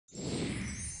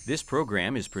This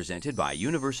program is presented by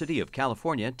University of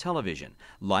California Television.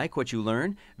 Like what you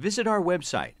learn? Visit our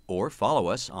website or follow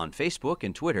us on Facebook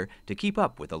and Twitter to keep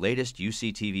up with the latest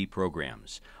UCTV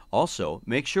programs. Also,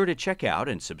 make sure to check out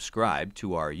and subscribe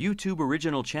to our YouTube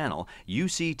original channel,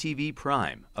 UCTV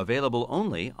Prime, available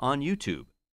only on YouTube.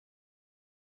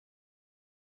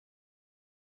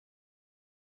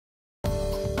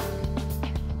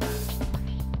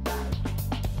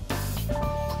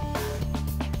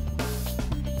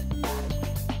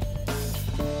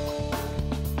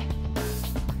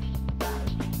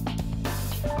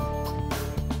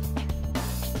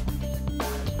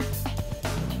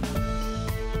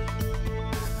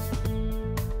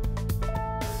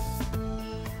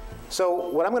 So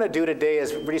what I'm going to do today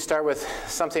is really start with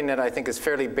something that I think is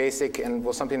fairly basic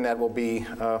and something that will be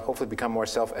hopefully become more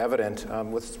self-evident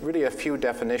with really a few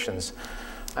definitions.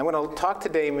 I'm going to talk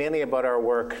today mainly about our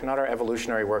work, not our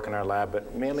evolutionary work in our lab,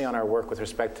 but mainly on our work with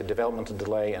respect to developmental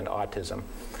delay and autism.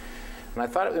 And I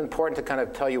thought it was important to kind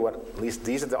of tell you what, at least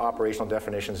these are the operational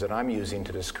definitions that I'm using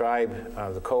to describe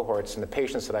the cohorts and the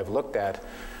patients that I've looked at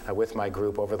with my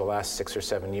group over the last 6 or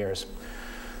 7 years.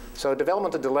 So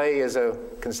developmental delay is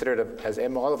considered, as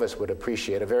all of us would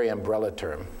appreciate, a very umbrella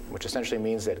term, which essentially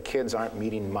means that kids aren't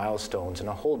meeting milestones in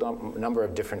a whole number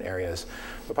of different areas.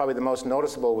 But probably the most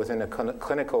noticeable within a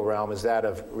clinical realm is that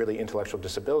of really intellectual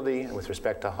disability and with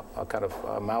respect to kind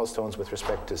of milestones with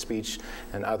respect to speech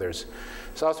and others.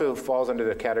 This also falls under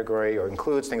the category or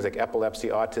includes things like epilepsy,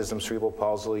 autism, cerebral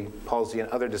palsy, and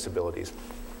other disabilities.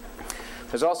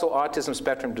 There's also autism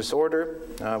spectrum disorder,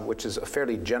 which is a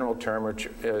fairly general term, or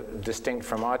distinct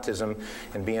from autism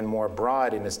and being more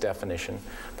broad in its definition,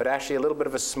 but actually a little bit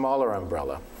of a smaller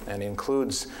umbrella, and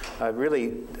includes really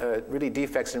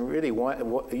defects in really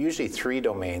usually 3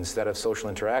 domains: that of social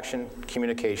interaction,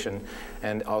 communication,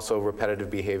 and also repetitive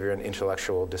behavior and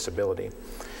intellectual disability.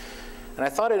 And I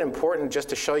thought it important just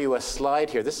to show you a slide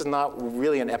here. This is not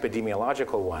really an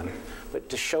epidemiological one, but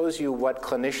it shows you what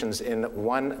clinicians in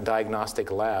one diagnostic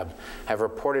lab have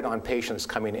reported on patients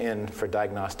coming in for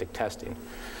diagnostic testing.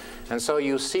 And so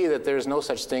you see that there's no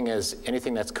such thing as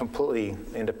anything that's completely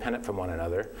independent from one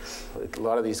another. A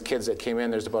lot of these kids that came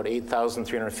in, there's about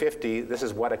 8,350. This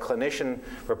is what a clinician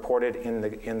reported in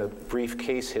the brief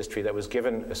case history that was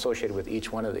given associated with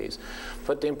each one of these.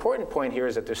 But the important point here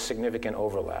is that there's significant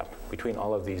overlap between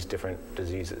all of these different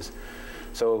diseases.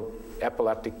 So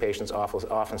epileptic patients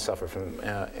often suffer from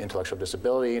intellectual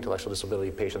disability. Intellectual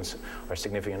disability patients are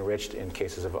significantly enriched in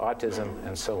cases of autism,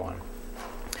 and so on.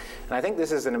 And I think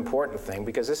this is an important thing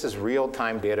because this is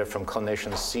real-time data from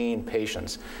clinicians seeing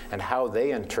patients and how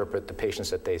they interpret the patients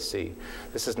that they see.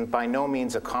 This is by no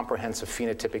means a comprehensive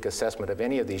phenotypic assessment of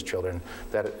any of these children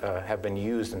that have been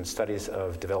used in studies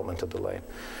of developmental delay.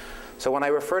 So when I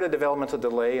refer to developmental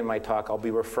delay in my talk, I'll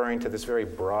be referring to this very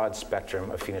broad spectrum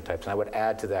of phenotypes. And I would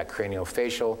add to that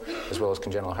craniofacial as well as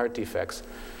congenital heart defects.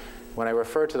 When I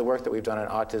refer to the work that we've done on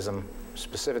autism,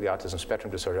 specifically autism spectrum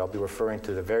disorder, I'll be referring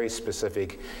to the very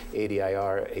specific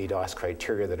ADIR, ADOS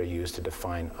criteria that are used to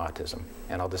define autism.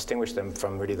 And I'll distinguish them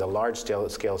from really the large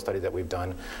scale study that we've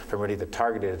done from really the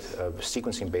targeted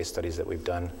sequencing-based studies that we've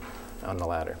done on the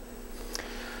latter.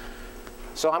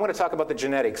 So I'm going to talk about the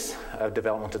genetics of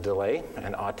developmental delay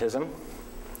and autism.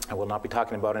 I will not be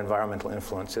talking about environmental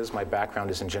influences. My background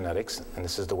is in genetics, and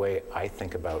this is the way I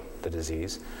think about the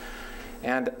disease.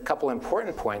 And a couple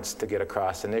important points to get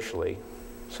across initially.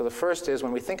 So the first is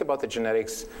when we think about the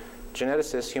genetics,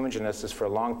 geneticists, human geneticists for a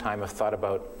long time have thought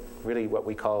about really what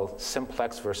we call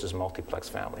simplex versus multiplex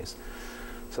families.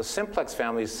 So simplex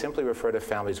families simply refer to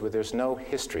families where there's no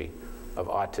history of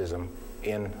autism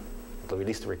in at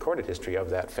least the recorded history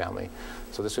of that family.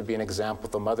 So this would be an example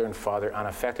of the mother and father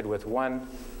unaffected with one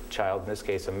child, in this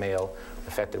case a male,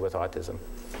 affected with autism.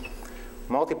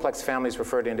 Multiplex families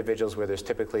refer to individuals where there's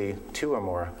typically 2 or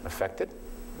more affected.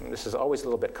 This is always a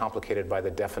little bit complicated by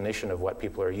the definition of what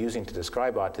people are using to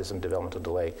describe autism developmental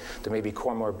delay. There may be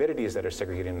comorbidities that are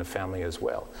segregated in the family as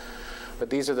well. But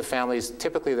these are the families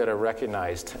typically that are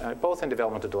recognized, both in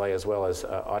developmental delay as well as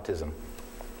autism.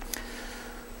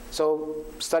 So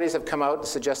studies have come out and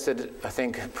suggested, I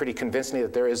think, pretty convincingly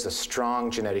that there is a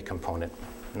strong genetic component.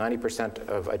 90%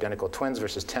 of identical twins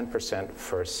versus 10%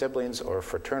 for siblings or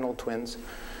fraternal twins.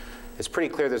 It's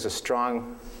pretty clear there's a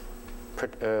strong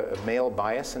male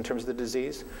bias in terms of the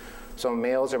disease. So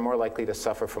males are more likely to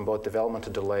suffer from both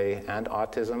developmental delay and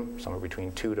autism, somewhere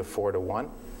between 2 to 4 to 1.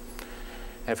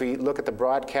 And if we look at the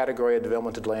broad category of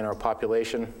developmental delay in our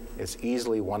population, it's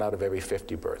easily 1 out of every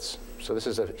 50 births. So this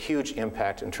is a huge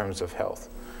impact in terms of health.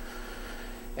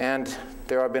 And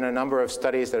there have been a number of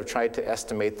studies that have tried to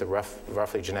estimate the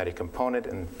roughly genetic component,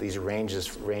 and these range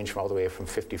from all the way from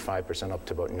 55% up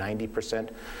to about 90%.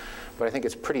 But I think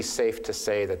it's pretty safe to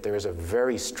say that there is a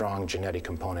very strong genetic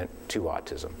component to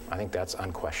autism. I think that's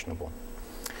unquestionable.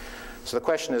 So the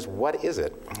question is, what is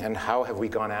it, and how have we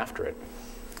gone after it?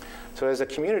 So as a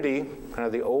community, kind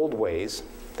of the old ways,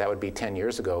 that would be 10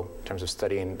 years ago, in terms of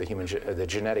studying the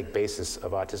genetic basis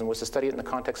of autism, was to study it in the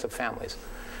context of families.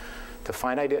 To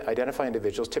identify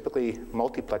individuals, typically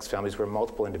multiplex families where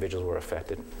multiple individuals were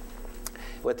affected,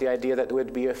 with the idea that there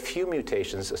would be a few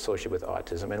mutations associated with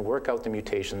autism, and work out the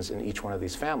mutations in each one of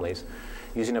these families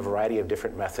using a variety of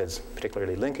different methods,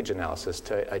 particularly linkage analysis,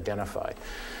 to identify.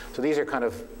 So these are kind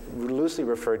of loosely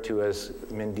referred to as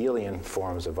Mendelian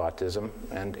forms of autism,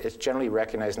 and it's generally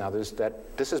recognized now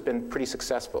that this has been pretty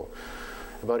successful.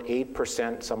 About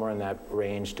 8%, somewhere in that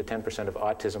range, to 10% of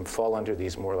autism fall under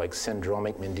these more like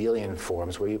syndromic Mendelian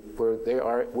forms, where they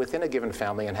are within a given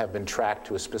family and have been tracked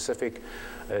to a specific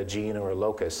gene or a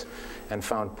locus and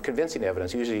found convincing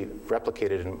evidence, usually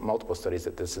replicated in multiple studies,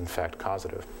 that this is in fact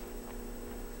causative.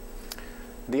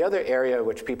 The other area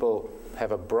which people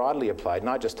have broadly applied,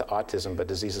 not just to autism, but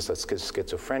diseases like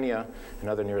schizophrenia and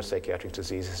other neuropsychiatric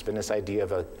diseases, has been this idea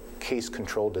of a case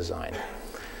control design.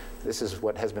 This is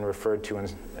what has been referred to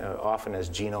often as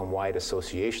genome-wide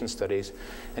association studies.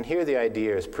 And here the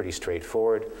idea is pretty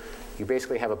straightforward. You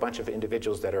basically have a bunch of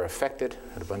individuals that are affected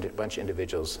and a bunch of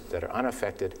individuals that are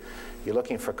unaffected. You're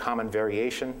looking for common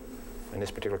variation. In this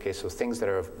particular case, so things that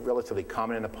are relatively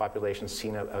common in the population,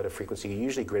 seen at a frequency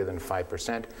usually greater than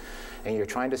 5%. And you're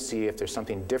trying to see if there's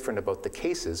something different about the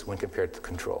cases when compared to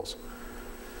controls.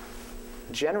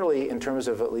 Generally, in terms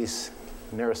of at least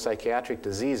neuropsychiatric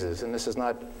diseases, and this is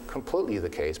not completely the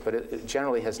case, but it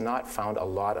generally has not found a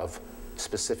lot of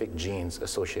specific genes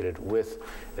associated with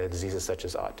diseases such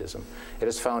as autism. It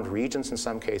has found regions in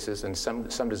some cases, and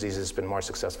some diseases have been more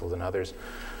successful than others.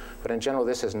 But in general,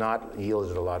 this has not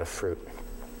yielded a lot of fruit.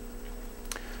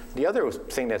 The other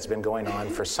thing that's been going on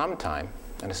for some time,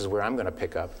 and this is where I'm going to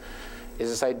pick up, is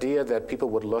this idea that people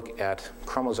would look at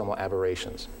chromosomal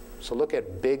aberrations. So look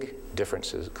at big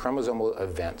differences, chromosomal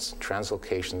events,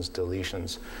 translocations,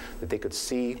 deletions, that they could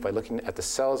see by looking at the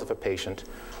cells of a patient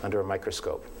under a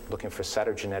microscope, looking for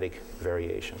cytogenetic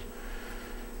variation.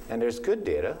 And there's good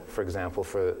data, for example,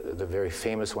 for the very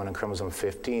famous one in chromosome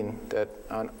 15, that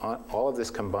on all of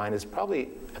this combined is probably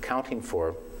accounting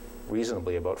for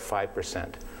reasonably about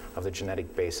 5% of the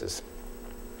genetic basis.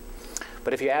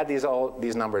 But if you add all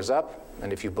these numbers up,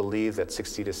 and if you believe that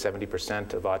 60 to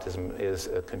 70% of autism is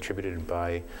contributed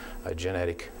by a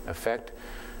genetic effect,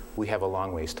 we have a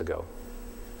long ways to go.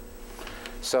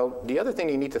 So the other thing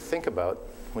you need to think about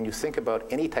when you think about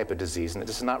any type of disease, and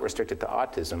this is not restricted to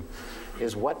autism,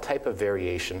 is what type of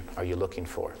variation are you looking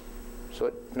for? So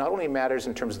it not only matters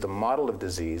in terms of the model of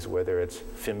disease, whether it's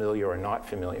familial or not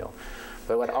familial,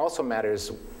 but what also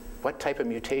matters, what type of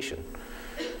mutation.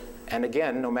 And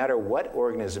again, no matter what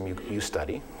organism you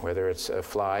study, whether it's a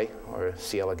fly or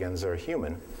C. elegans or a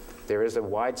human, there is a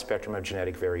wide spectrum of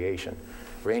genetic variation,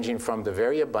 ranging from the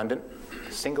very abundant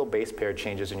single base pair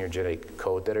changes in your genetic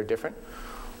code that are different,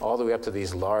 all the way up to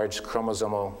these large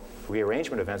chromosomal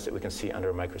rearrangement events that we can see under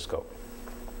a microscope.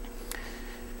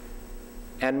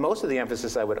 And most of the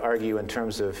emphasis, I would argue, in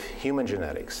terms of human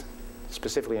genetics,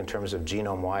 specifically in terms of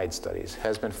genome-wide studies,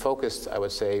 has been focused, I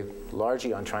would say,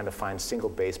 largely on trying to find single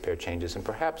base pair changes and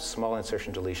perhaps small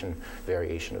insertion deletion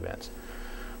variation events.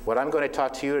 What I'm going to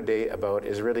talk to you today about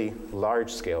is really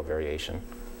large-scale variation,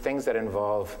 things that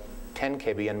involve 10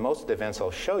 kb, and most of the events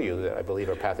I'll show you that I believe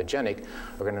are pathogenic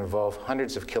are going to involve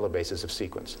hundreds of kilobases of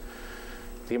sequence.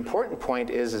 The important point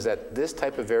is that this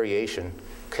type of variation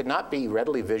could not be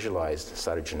readily visualized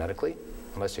cytogenetically,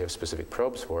 unless you have specific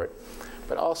probes for it,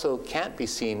 but also can't be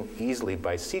seen easily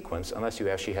by sequence unless you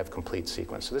actually have complete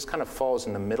sequence. So this kind of falls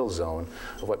in the middle zone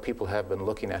of what people have been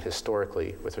looking at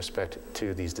historically with respect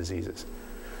to these diseases.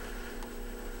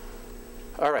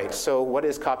 All right, so what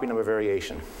is copy number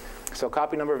variation? So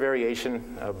copy number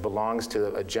variation belongs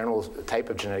to a general type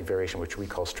of genetic variation, which we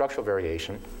call structural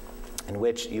variation, in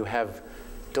which you have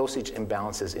dosage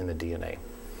imbalances in the DNA.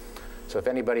 So if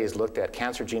anybody has looked at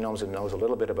cancer genomes and knows a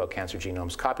little bit about cancer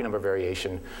genomes, copy number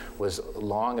variation was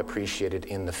long appreciated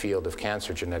in the field of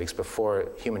cancer genetics before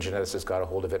human geneticists got a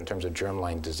hold of it in terms of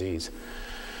germline disease.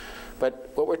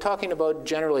 But what we're talking about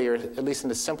generally, or at least in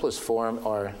the simplest form,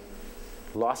 are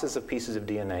losses of pieces of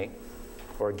DNA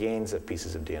or gains of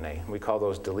pieces of DNA. We call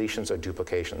those deletions or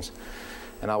duplications.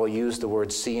 And I will use the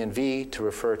words C and V to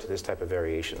refer to this type of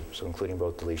variation, so including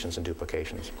both deletions and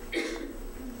duplications.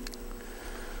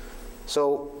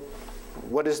 So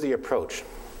what is the approach?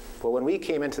 Well, when we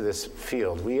came into this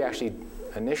field, we actually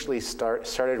initially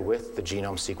started with the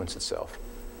genome sequence itself.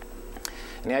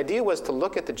 And the idea was to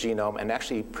look at the genome and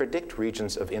actually predict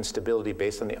regions of instability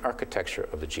based on the architecture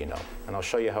of the genome. And I'll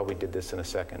show you how we did this in a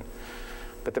second.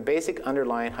 But the basic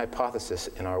underlying hypothesis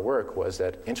in our work was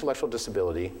that intellectual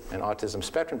disability and autism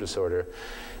spectrum disorder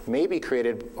may be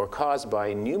created or caused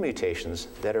by new mutations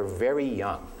that are very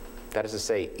young. That is to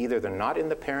say, either they're not in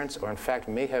the parents or in fact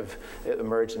may have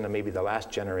emerged in maybe the last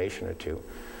generation or two.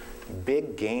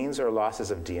 Big gains or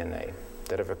losses of DNA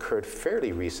that have occurred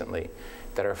fairly recently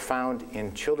that are found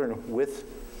in children with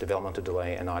developmental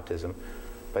delay and autism,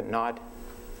 but not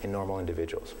in normal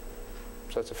individuals.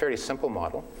 So it's a fairly simple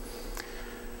model.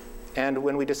 And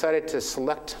when we decided to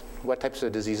select what types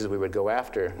of diseases we would go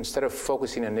after, instead of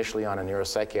focusing initially on a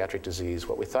neuropsychiatric disease,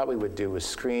 what we thought we would do was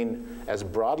screen as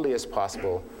broadly as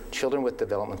possible children with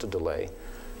developmental delay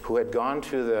who had gone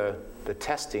through the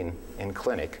testing in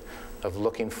clinic of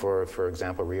looking for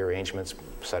example, rearrangements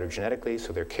cytogenetically,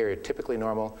 so they're karyotypically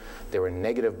normal, they were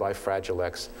negative by Fragile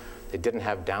X, they didn't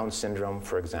have Down syndrome,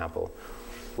 for example,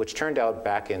 which turned out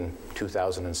back in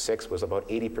 2006 was about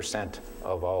 80%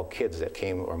 of all kids that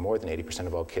came, or more than 80%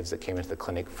 of all kids that came into the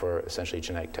clinic for essentially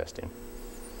genetic testing.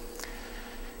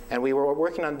 And we were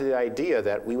working on the idea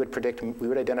that we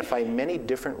would identify many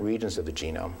different regions of the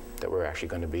genome that were actually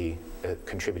going to be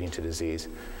contributing to disease.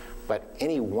 But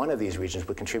any one of these regions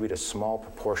would contribute a small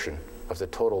proportion of the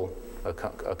total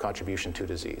contribution to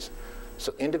disease.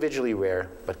 So individually rare,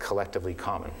 but collectively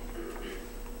common.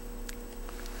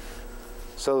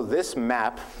 So this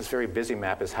map, this very busy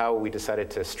map, is how we decided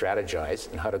to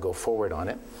strategize and how to go forward on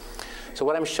it. So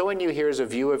what I'm showing you here is a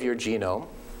view of your genome,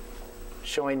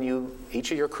 showing you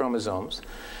each of your chromosomes,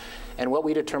 and what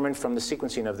we determined from the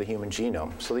sequencing of the human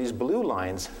genome. So these blue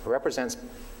lines represent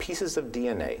pieces of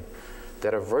DNA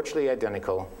that are virtually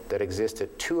identical, that exist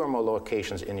at 2 or more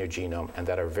locations in your genome, and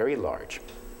that are very large.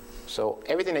 So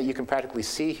everything that you can practically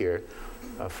see here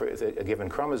for a given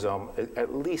chromosome,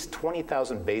 at least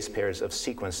 20,000 base pairs of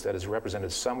sequence that is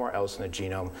represented somewhere else in the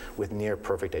genome with near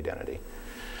perfect identity.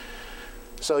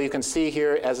 So you can see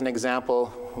here as an example,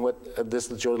 what this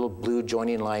little blue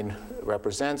joining line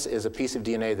represents is a piece of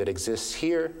DNA that exists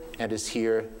here and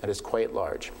is quite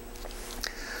large.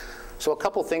 So a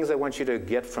couple things I want you to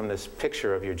get from this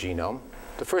picture of your genome.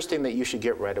 The first thing that you should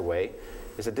get right away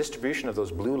is a distribution of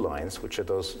those blue lines, which are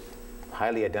those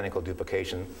highly identical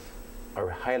duplication, are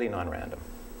highly non-random.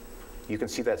 You can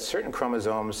see that certain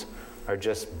chromosomes are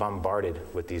just bombarded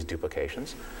with these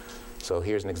duplications. So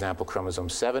here's an example, chromosome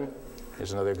 7.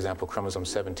 Here's another example, chromosome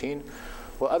 17.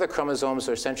 Well, other chromosomes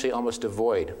are essentially almost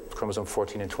devoid, chromosome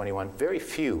 14 and 21, very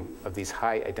few of these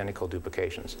high identical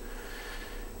duplications.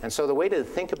 And so the way to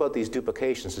think about these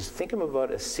duplications is think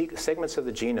about segments of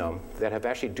the genome that have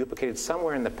actually duplicated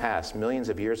somewhere in the past, millions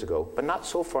of years ago, but not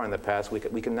so far in the past,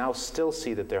 we can now still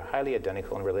see that they're highly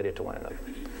identical and related to one another.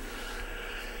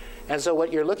 And so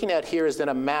what you're looking at here is then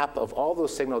a map of all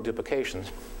those signal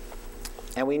duplications.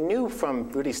 And we knew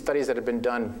from really studies that had been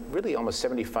done really almost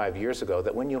 75 years ago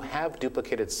that when you have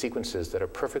duplicated sequences that are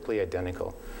perfectly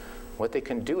identical, what they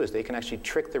can do is they can actually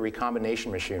trick the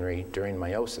recombination machinery during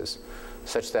meiosis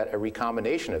such that a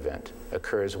recombination event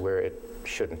occurs where it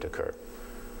shouldn't occur.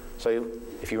 So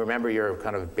if you remember your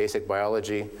kind of basic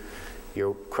biology,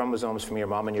 your chromosomes from your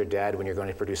mom and your dad when you're going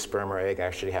to produce sperm or egg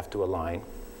actually have to align,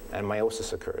 and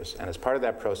meiosis occurs. And as part of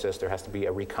that process, there has to be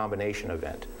a recombination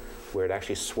event where it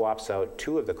actually swaps out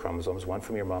 2 of the chromosomes, one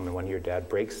from your mom and one of your dad,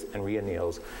 breaks and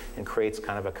reanneals, and creates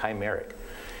kind of a chimeric.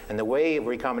 And the way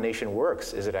recombination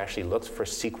works is it actually looks for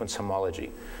sequence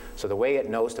homology. So the way it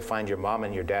knows to find your mom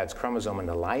and your dad's chromosome and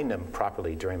align them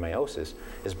properly during meiosis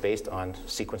is based on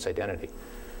sequence identity.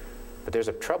 But there's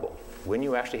a trouble. When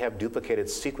you actually have duplicated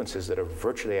sequences that are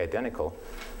virtually identical,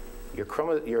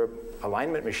 your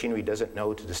alignment machinery doesn't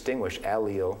know to distinguish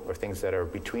allele or things that are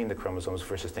between the chromosomes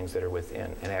versus things that are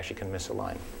within, and actually can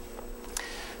misalign.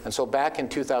 And so back in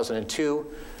 2002,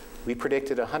 we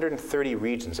predicted 130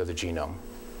 regions of the genome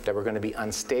that were going to be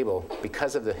unstable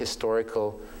because of the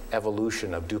historical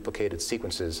evolution of duplicated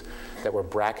sequences that were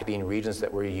bracketing regions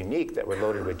that were unique, that were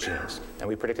loaded with genes. And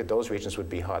we predicted those regions would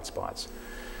be hotspots.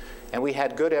 And we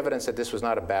had good evidence that this was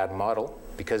not a bad model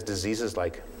because diseases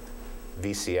like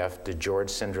VCF, DeGeorge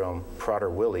syndrome,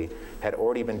 Prader-Willi had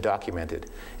already been documented.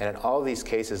 And in all of these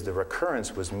cases, the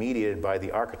recurrence was mediated by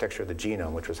the architecture of the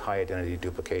genome, which was high identity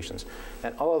duplications.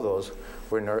 And all of those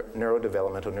were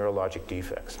neurodevelopmental neurologic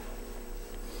defects.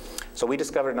 So we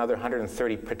discovered another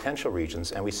 130 potential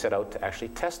regions, and we set out to actually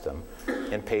test them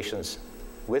in patients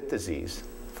with disease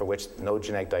for which no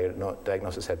genetic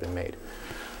diagnosis had been made.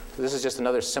 So this is just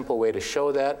another simple way to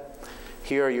show that.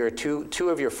 Here are your two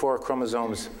of your 4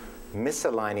 chromosomes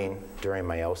misaligning during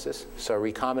meiosis. So a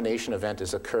recombination event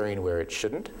is occurring where it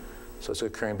shouldn't. So it's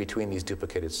occurring between these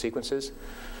duplicated sequences.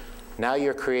 Now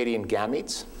you're creating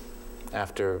gametes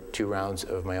after 2 rounds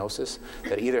of meiosis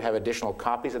that either have additional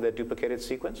copies of that duplicated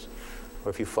sequence,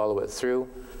 or if you follow it through,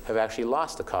 have actually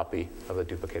lost a copy of the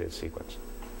duplicated sequence.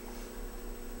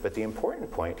 But the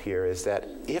important point here is that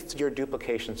if your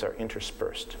duplications are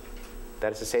interspersed,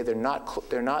 that is to say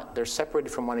they're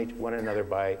separated from one another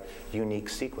by unique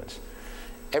sequence,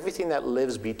 everything that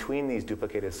lives between these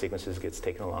duplicated sequences gets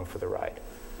taken along for the ride.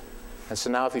 And so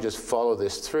now if you just follow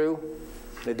this through,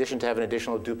 in addition to having an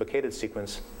additional duplicated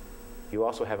sequence, you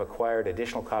also have acquired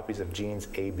additional copies of genes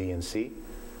A, B, and C.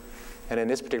 And in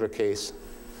this particular case,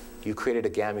 you created a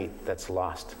gamete that's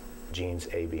lost genes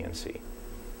A, B, and C.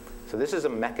 So this is a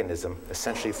mechanism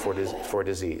essentially for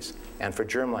disease and for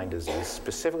germline disease,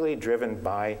 specifically driven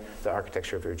by the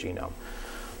architecture of your genome.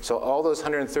 So all those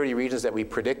 130 regions that we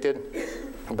predicted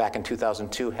back in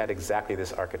 2002 had exactly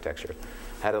this architecture,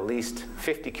 had at least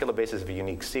 50 kilobases of a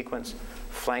unique sequence,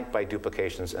 flanked by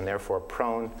duplications, and therefore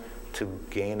prone to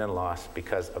gain and loss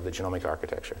because of the genomic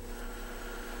architecture.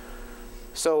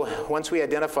 So once we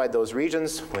identified those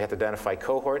regions, we had to identify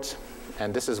cohorts,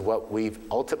 and this is what we've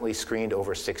ultimately screened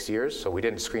over 6 years. So we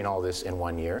didn't screen all this in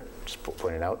 1 year, just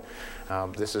pointing out.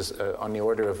 This is on the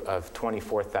order of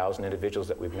 24,000 individuals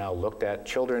that we've now looked at,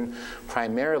 children,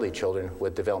 primarily children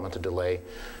with developmental delay,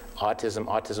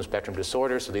 autism spectrum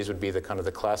disorder, so these would be the kind of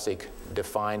the classic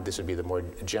defined, this would be the more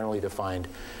generally defined,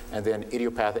 and then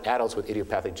adults with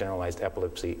idiopathic generalized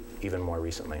epilepsy even more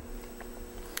recently.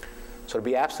 So to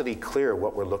be absolutely clear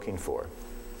what we're looking for,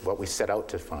 what we set out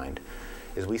to find,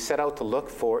 is we set out to look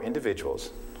for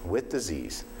individuals with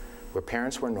disease where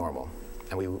parents were normal,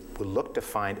 and we would look to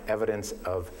find evidence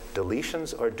of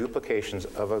deletions or duplications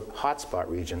of a hotspot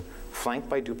region flanked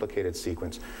by duplicated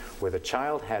sequence where the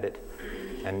child had it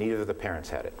and neither of the parents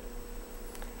had it.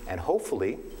 And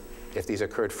hopefully, if these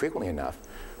occurred frequently enough,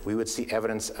 we would see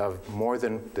evidence of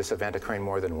this event occurring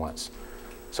more than once.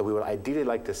 So we would ideally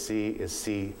like to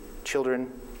see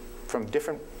children from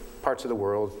different parts of the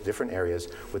world, different areas,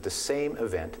 with the same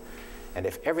event. And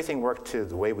if everything worked to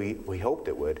the way we hoped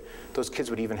it would, those kids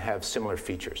would even have similar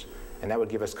features. And that would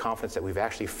give us confidence that we've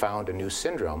actually found a new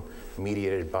syndrome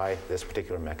mediated by this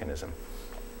particular mechanism.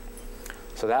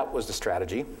 So that was the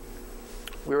strategy.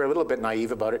 We were a little bit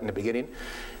naive about it in the beginning.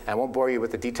 I won't bore you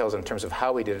with the details in terms of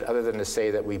how we did it, other than to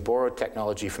say that we borrowed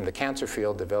technology from the cancer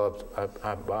field developed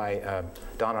by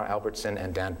Donna Albertson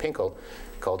and Dan Pinkel,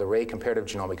 called array comparative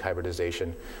genomic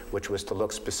hybridization, which was to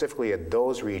look specifically at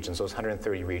those regions, those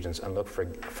 130 regions, and look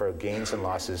for gains and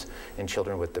losses in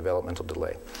children with developmental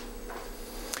delay.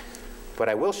 What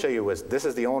I will show you is, this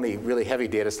is the only really heavy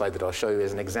data slide that I'll show you,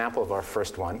 is an example of our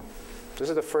first one. This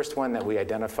is the first one that we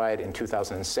identified in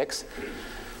 2006.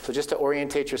 So just to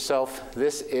orientate yourself,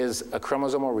 this is a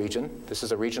chromosomal region. This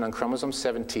is a region on chromosome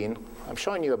 17. I'm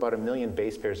showing you about 1 million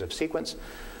base pairs of sequence.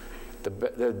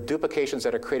 The duplications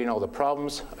that are creating all the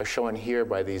problems are shown here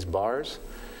by these bars.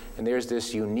 And there's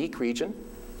this unique region,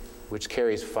 which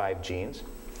carries 5 genes.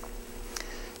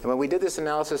 And when we did this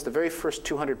analysis, the very first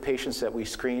 200 patients that we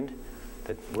screened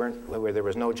where there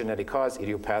was no genetic cause,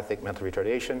 idiopathic mental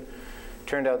retardation,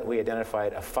 turned out that we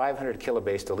identified a 500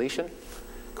 kilobase deletion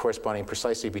corresponding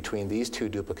precisely between these 2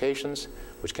 duplications,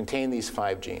 which contain these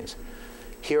 5 genes.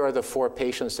 Here are the 4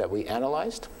 patients that we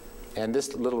analyzed. And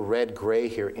this little red-gray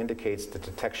here indicates the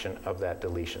detection of that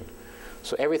deletion.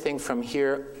 So everything from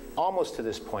here almost to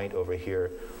this point over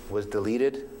here was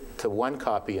deleted to 1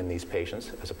 copy in these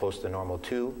patients, as opposed to the normal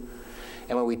 2.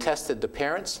 And when we tested the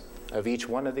parents of each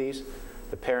one of these,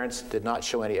 the parents did not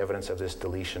show any evidence of this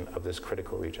deletion of this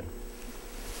critical region.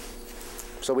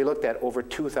 So we looked at over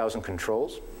 2,000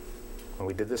 controls when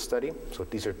we did this study. So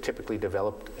these are typically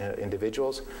developed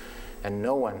individuals. And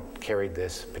no one carried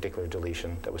this particular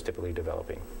deletion that was typically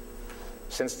developing.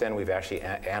 Since then, we've actually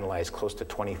analyzed close to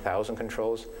 20,000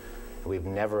 controls, and we've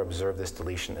never observed this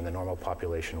deletion in the normal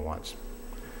population once.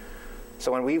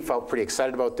 So when we felt pretty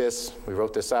excited about this, we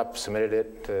wrote this up, submitted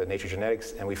it to Nature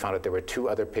Genetics, and we found that there were 2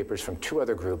 other papers from 2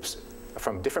 other groups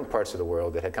from different parts of the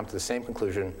world that had come to the same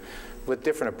conclusion with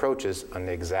different approaches on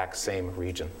the exact same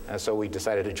region. And so we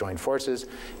decided to join forces.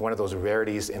 One of those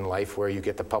rarities in life where you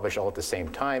get to publish all at the same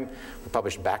time. We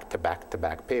published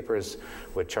back-to-back papers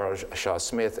with Charles Shaw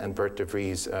Smith and Bert de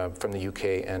Vries from the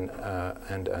UK and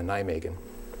Nijmegen.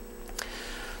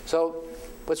 So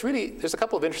there's a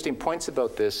couple of interesting points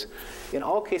about this. In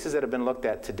all cases that have been looked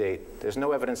at to date, there's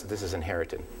no evidence that this is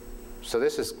inherited. So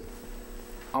this is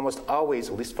almost always,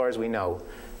 at least as far as we know,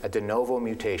 a de novo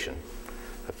mutation.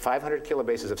 500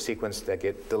 kilobases of sequence that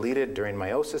get deleted during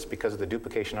meiosis because of the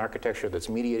duplication architecture that's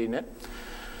mediating it.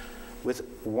 With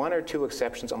one or two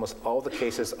exceptions, almost all the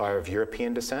cases are of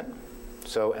European descent.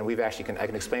 So, and I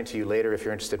can explain to you later if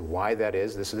you're interested why that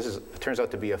is. It turns out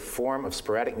to be a form of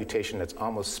sporadic mutation that's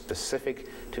almost specific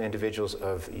to individuals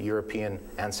of European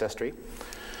ancestry.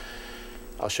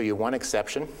 I'll show you one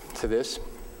exception to this.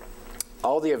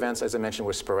 All the events, as I mentioned,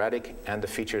 were sporadic and the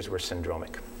features were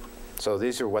syndromic. So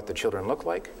these are what the children look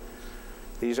like.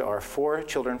 These are 4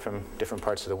 children from different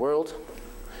parts of the world.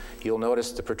 You'll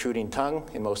notice the protruding tongue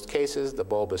in most cases, the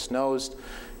bulbous nose.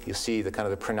 You see the kind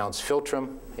of the pronounced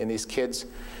philtrum in these kids.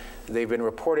 They've been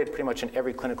reported pretty much in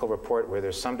every clinical report where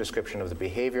there's some description of the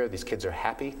behavior. These kids are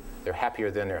happy. They're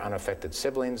happier than their unaffected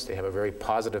siblings. They have a very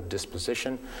positive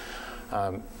disposition.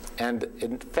 And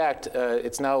in fact, I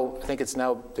think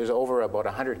there's over about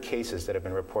 100 cases that have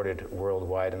been reported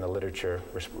worldwide in the literature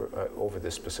over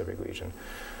this specific region.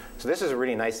 So this is a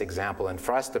really nice example. And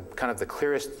for us, the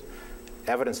clearest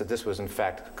evidence that this was in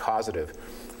fact causative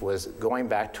was going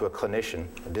back to a clinician,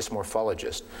 a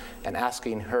dysmorphologist, and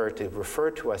asking her to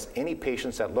refer to us any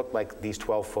patients that looked like these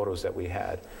 12 photos that we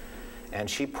had. And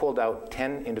she pulled out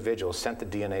 10 individuals, sent the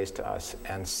DNAs to us,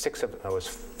 and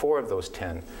 4 of those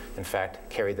 10, in fact,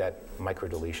 carried that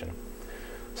microdeletion,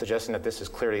 suggesting that this is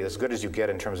clearly as good as you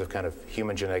get in terms of kind of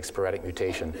human genetic sporadic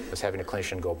mutation, as having a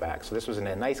clinician go back. So this was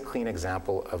a nice, clean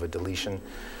example of a deletion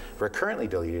recurrently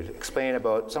deleted, explaining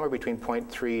about somewhere between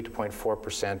 0.3 to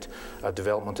 0.4% of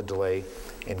developmental delay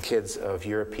in kids of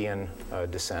European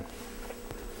descent.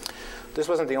 This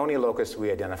wasn't the only locus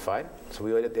we identified. So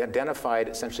we identified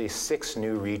essentially 6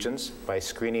 new regions by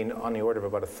screening on the order of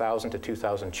about 1,000 to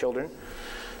 2,000 children.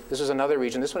 This is another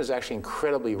region. This one is actually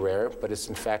incredibly rare, but it's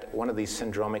in fact one of these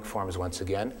syndromic forms once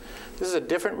again. This is a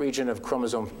different region of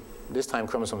chromosome, this time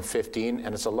chromosome 15,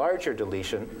 and it's a larger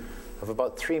deletion of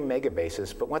about 3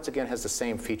 megabases, but once again has the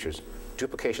same features.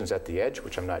 Duplications at the edge,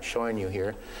 which I'm not showing you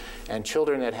here, and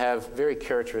children that have very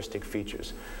characteristic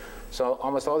features. So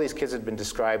almost all these kids have been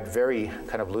described very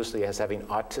kind of loosely as having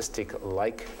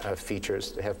autistic-like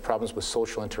features. They have problems with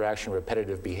social interaction,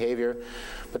 repetitive behavior,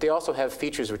 but they also have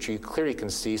features which you clearly can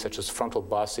see, such as frontal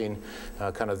bossing,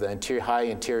 kind of the high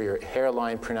interior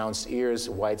hairline, pronounced ears,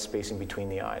 wide spacing between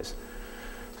the eyes.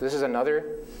 So this is another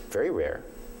very rare,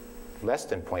 less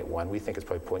than 0.1. We think it's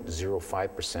probably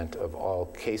 0.05% of all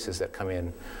cases that come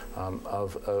in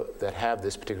that have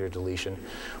this particular deletion,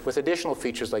 with additional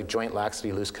features like joint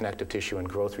laxity, loose connective tissue, and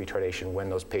growth retardation when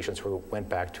those patients went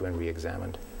back to and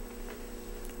re-examined.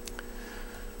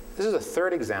 This is a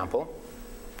third example.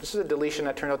 This is a deletion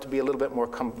that turned out to be a little bit more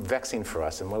vexing for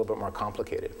us and a little bit more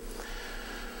complicated.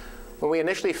 When we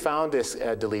initially found this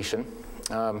deletion,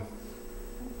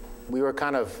 we were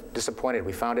kind of disappointed.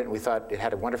 We found it and we thought it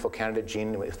had a wonderful candidate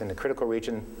gene within the critical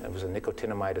region. It was a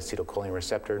nicotinamide acetylcholine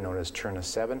receptor known as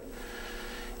TRNA7.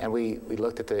 And we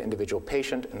looked at the individual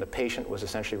patient, and the patient was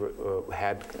essentially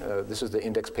this is the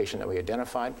index patient that we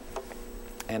identified.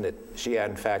 And she had,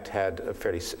 in fact, had a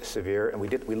fairly severe, and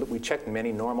we checked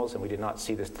many normals, and we did not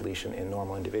see this deletion in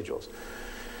normal individuals.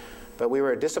 But we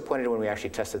were disappointed when we actually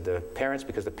tested the parents,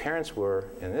 because the parents were,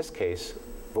 in this case,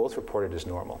 both reported as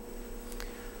normal.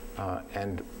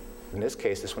 And in this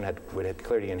case, this one had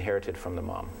clearly inherited from the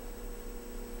mom.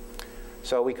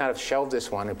 So we kind of shelved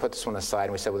this one and put this one aside,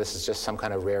 and we said, well, this is just some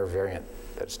kind of rare variant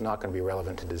that's not going to be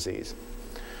relevant to disease.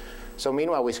 So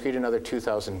meanwhile, we screened another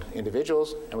 2,000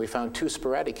 individuals, and we found 2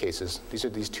 sporadic cases. These are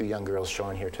these 2 young girls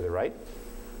shown here to the right.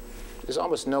 There's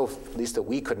almost no, at least that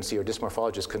we couldn't see, or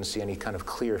dysmorphologists couldn't see any kind of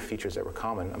clear features that were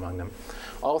common among them.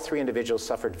 All 3 individuals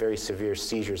suffered very severe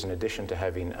seizures in addition to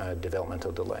having a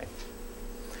developmental delay.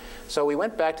 So we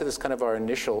went back to this kind of our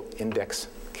initial index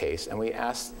case, and we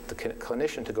asked the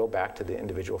clinician to go back to the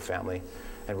individual family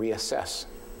and reassess,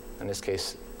 in this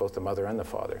case, both the mother and the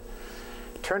father.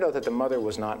 It turned out that the mother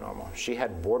was not normal. She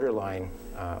had borderline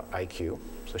IQ,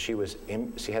 so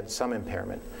she had some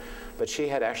impairment, but she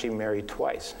had actually married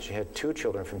twice. She had 2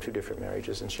 children from 2 different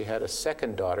marriages, and she had a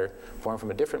second daughter born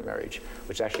from a different marriage,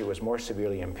 which actually was more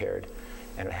severely impaired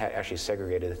and had actually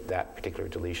segregated that particular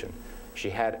deletion. She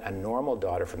had a normal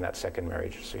daughter from that second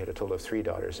marriage, so she had a total of 3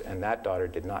 daughters, and that daughter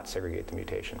did not segregate the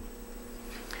mutation.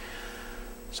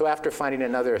 So after finding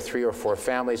another 3 or 4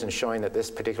 families and showing that this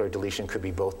particular deletion could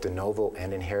be both de novo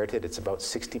and inherited, it's about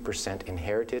 60%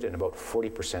 inherited and about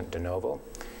 40% de novo,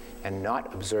 and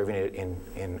not observing it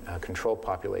in control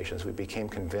populations, we became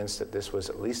convinced that this was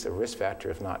at least a risk factor,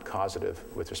 if not causative,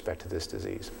 with respect to this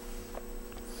disease.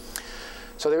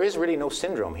 So there is really no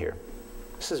syndrome here.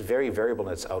 This is very variable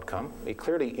in its outcome.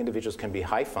 Clearly, individuals can be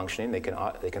high functioning. They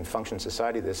can function in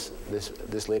society.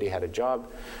 This lady had a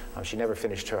job. She never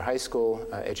finished her high school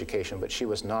education, but she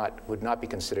would not be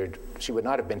considered, she would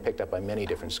not have been picked up by many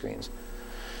different screens.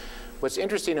 What's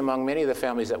interesting among many of the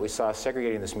families that we saw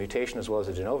segregating this mutation as well as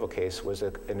a de novo case was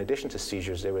that in addition to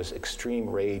seizures, there was extreme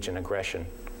rage and aggression.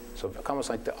 So almost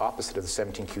like the opposite of the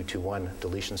 17q21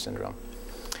 deletion syndrome.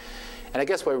 And I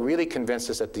guess what really convinced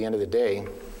us at the end of the day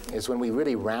is when we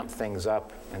really ramped things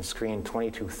up and screened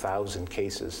 22,000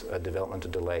 cases of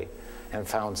developmental delay and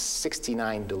found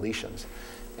 69 deletions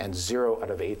and 0 out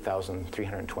of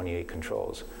 8,328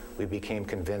 controls, we became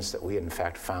convinced that we had in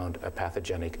fact found a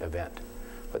pathogenic event.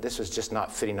 But this was just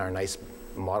not fitting our nice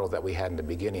model that we had in the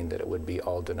beginning, that it would be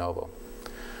all de novo.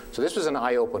 So this was an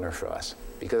eye-opener for us,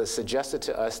 because it suggested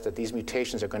to us that these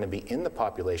mutations are going to be in the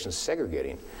population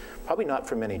segregating, probably not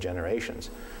for many generations,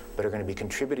 but are going to be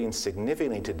contributing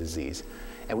significantly to disease.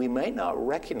 And we might not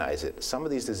recognize it. Some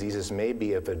of these diseases may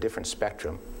be of a different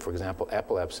spectrum, for example,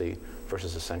 epilepsy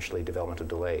versus essentially developmental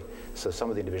delay. So some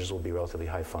of the individuals will be relatively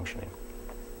high functioning.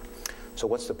 So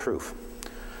what's the proof?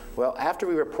 Well, after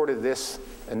we reported this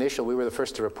we were the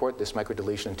first to report this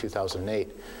microdeletion in 2008.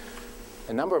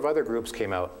 A number of other groups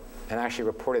came out and actually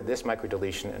reported this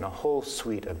microdeletion in a whole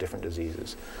suite of different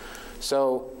diseases.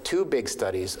 So 2 big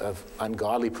studies of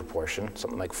ungodly proportion,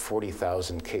 something like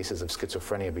 40,000 cases of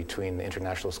schizophrenia between the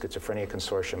International Schizophrenia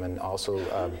Consortium and also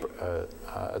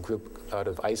a group out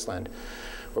of Iceland,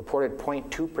 reported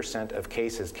 0.2% of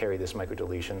cases carry this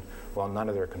microdeletion, while none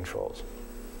of their controls.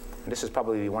 And this is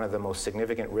probably one of the most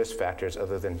significant risk factors,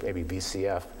 other than maybe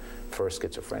VCF, for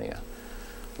schizophrenia.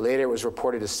 Later, it was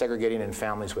reported as segregating in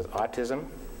families with autism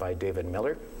by David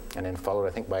Miller, and then followed, I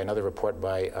think, by another report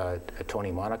by Tony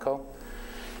Monaco.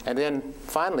 And then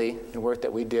finally, in work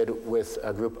that we did with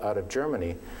a group out of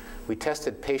Germany, we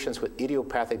tested patients with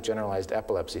idiopathic generalized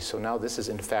epilepsy. So now this is,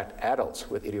 in fact, adults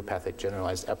with idiopathic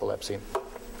generalized epilepsy.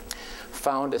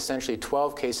 Found essentially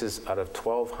 12 cases out of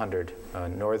 1,200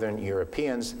 Northern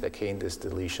Europeans that gained this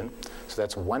deletion. So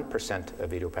that's 1%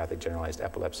 of idiopathic generalized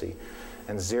epilepsy,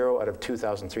 and 0 out of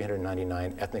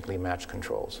 2,399 ethnically matched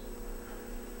controls.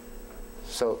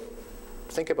 So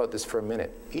think about this for a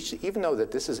minute. Even though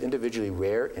that this is individually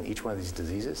rare in each one of these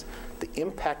diseases, the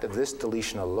impact of this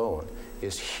deletion alone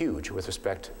is huge with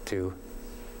respect to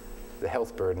the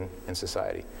health burden in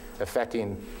society,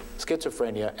 affecting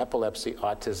schizophrenia, epilepsy,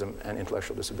 autism, and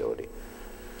intellectual disability.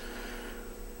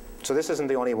 So this isn't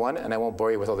the only one, and I won't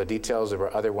bore you with all the details. There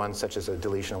were other ones, such as a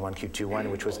deletion of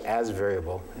 1q21, which was as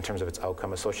variable in terms of its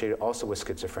outcome, associated also with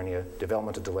schizophrenia,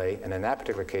 developmental delay, and in that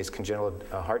particular case, congenital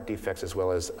heart defects as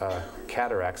well as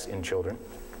cataracts in children.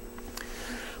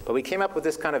 But we came up with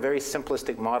this kind of very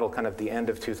simplistic model kind of at the end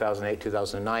of 2008,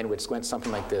 2009, which went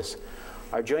something like this.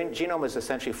 Our genome is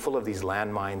essentially full of these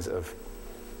landmines of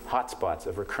hotspots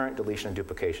of recurrent deletion and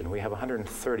duplication. We have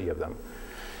 130 of them.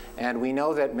 And we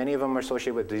know that many of them are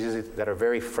associated with diseases that are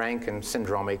very frank and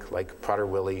syndromic, like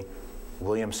Prader-Willi,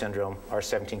 Williams syndrome, our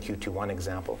 17q21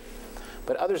 example.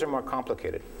 But others are more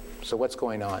complicated. So what's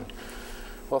going on?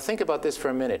 Well, think about this for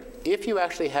a minute. If you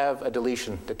actually have a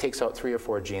deletion that takes out 3 or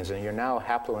 4 genes and you're now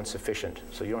haploinsufficient,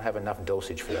 so you don't have enough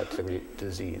dosage for that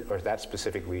disease or that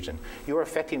specific region, you are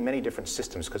affecting many different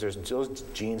systems because those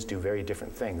genes do very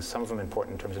different things, some of them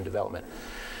important in terms of development.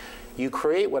 You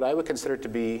create what I would consider to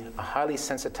be a highly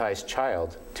sensitized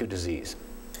child to disease.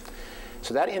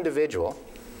 So that individual,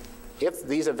 if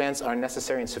these events are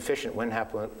necessary and sufficient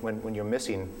when you're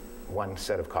missing one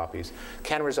set of copies,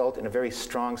 can result in a very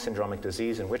strong syndromic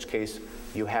disease, in which case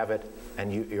you have it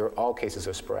and all cases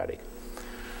are sporadic.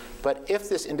 But if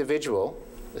this individual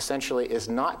essentially these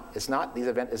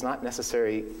event is not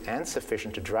necessary and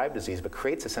sufficient to drive disease, but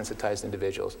creates a sensitized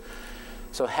individuals,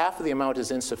 so half of the amount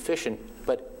is insufficient,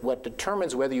 but what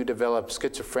determines whether you develop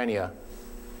schizophrenia,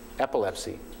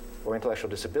 epilepsy, or intellectual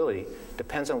disability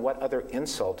depends on what other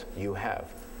insult you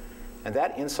have. And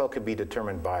that insult could be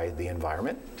determined by the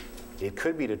environment, it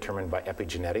could be determined by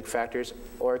epigenetic factors,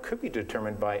 or it could be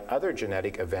determined by other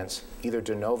genetic events, either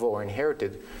de novo or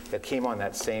inherited, that came on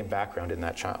that same background in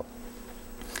that child.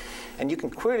 And you can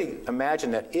clearly imagine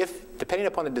that if, depending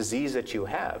upon the disease that you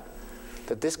have,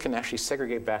 that this can actually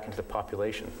segregate back into the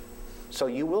population. So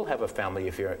you will have a family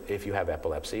if you have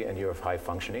epilepsy and you're of high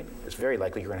functioning. It's very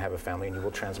likely you're going to have a family and you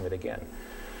will transmit again.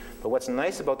 But what's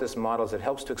nice about this model is it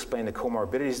helps to explain the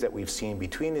comorbidities that we've seen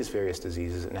between these various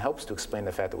diseases, and it helps to explain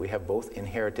the fact that we have both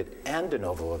inherited and de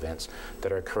novo events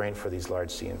that are occurring for these large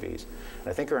CNVs. And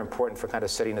I think are important for kind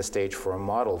of setting the stage for a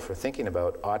model for thinking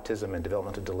about autism and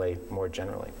developmental delay more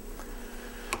generally.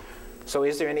 So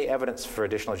is there any evidence for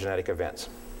additional genetic events?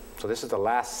 So this is the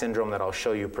last syndrome that I'll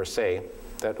show you per se,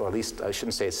 that, or at least I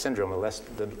shouldn't say it's syndrome, unless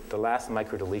the last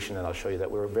microdeletion that I'll show you that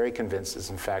we're very convinced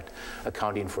is in fact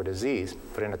accounting for disease,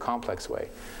 but in a complex way.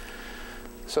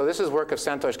 So this is work of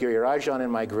Santosh Girirajan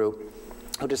in my group,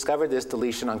 who discovered this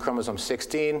deletion on chromosome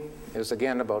 16. It was,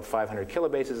 again, about 500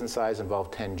 kilobases in size,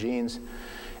 involved 10 genes.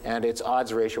 And its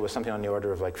odds ratio was something on the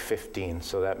order of like 15.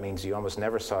 So that means you almost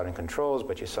never saw it in controls,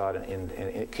 but you saw it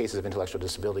in cases of intellectual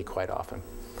disability quite often.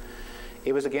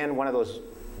 It was, again, one of those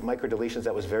microdeletions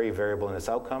that was very variable in its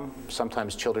outcome.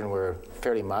 Sometimes children were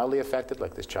fairly mildly affected,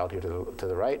 like this child here to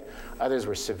the right. Others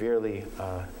were severely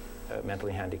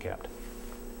mentally handicapped.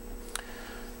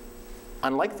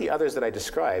 Unlike the others that I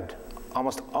described,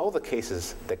 almost all the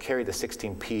cases that carried the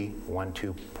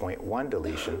 16p12.1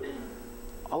 deletion,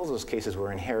 all of those cases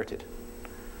were inherited.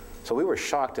 So we were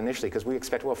shocked initially because we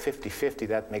expected, well, 50-50,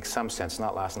 that makes some sense,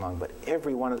 not lasting long. But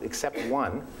every one, except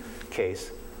one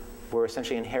case, were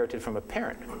essentially inherited from a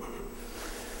parent.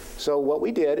 So what we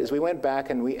did is we went back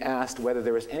and we asked whether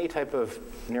there was any type of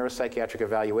neuropsychiatric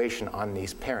evaluation on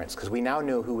these parents, because we now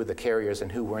knew who were the carriers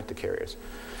and who weren't the carriers.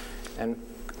 And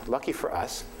lucky for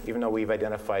us, even though we've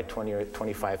identified 20 or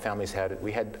 25 families had it,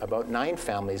 we had about 9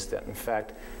 families that, in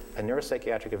fact, a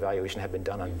neuropsychiatric evaluation had been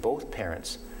done on both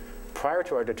parents prior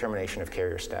to our determination of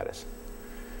carrier status.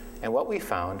 And what we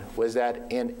found was that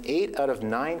in 8 out of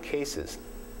 9 cases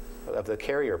of the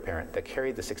carrier parent that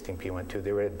carried the 16p12,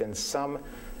 there had been some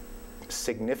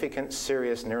significant,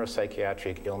 serious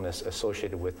neuropsychiatric illness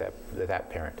associated with that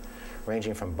parent,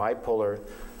 ranging from bipolar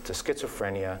to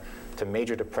schizophrenia to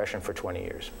major depression for 20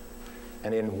 years.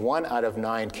 And in 1 out of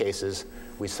 9 cases,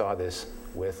 we saw this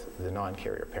with the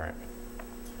non-carrier parent.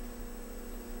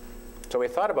 So we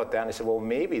thought about that and I said, well,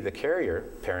 maybe the carrier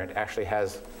parent actually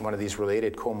has one of these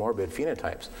related comorbid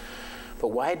phenotypes. But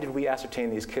why did we ascertain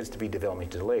these kids to be developmentally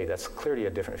delayed? That's clearly a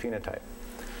different phenotype.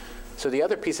 So the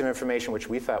other piece of information which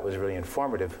we thought was really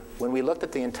informative, when we looked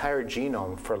at the entire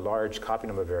genome for large copy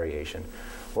number variation,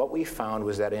 what we found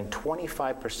was that in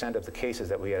 25% of the cases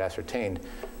that we had ascertained,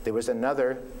 there was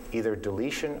another either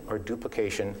deletion or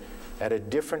duplication at a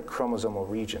different chromosomal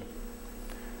region.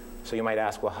 So you might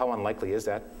ask, well, how unlikely is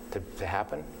that to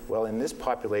happen? Well, in this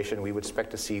population, we would expect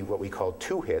to see what we call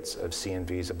 2 hits of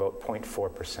CNVs, about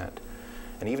 0.4%.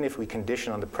 And even if we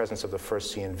condition on the presence of the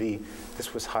first CNV,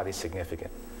 this was highly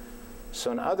significant.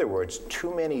 So in other words,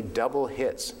 too many double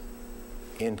hits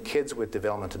in kids with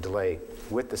developmental delay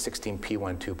with the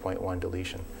 16p12.1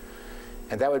 deletion.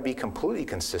 And that would be completely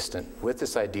consistent with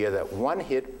this idea that 1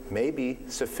 hit may be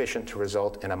sufficient to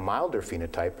result in a milder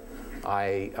phenotype,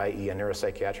 i.e. a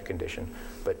neuropsychiatric condition,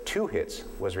 but 2 hits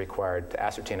was required to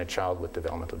ascertain a child with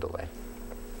developmental delay.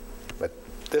 But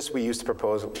this we used to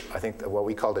propose, I think, what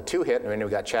we called a 2-hit, and then we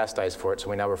got chastised for it, so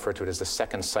we now refer to it as the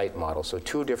second site model. So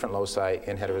 2 different loci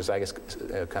in heterozygous,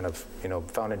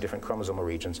 found in different chromosomal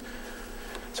regions.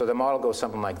 So the model goes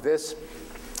something like this.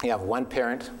 You have 1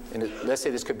 parent, and let's say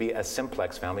this could be a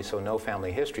simplex family, so no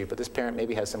family history, but this parent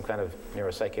maybe has some kind of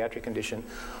neuropsychiatric condition.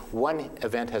 1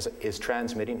 event is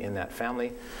transmitting in that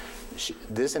family.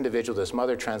 This individual, this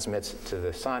mother, transmits to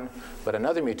the son, but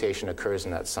another mutation occurs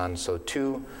in that son, so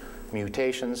 2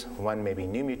 mutations, 1 maybe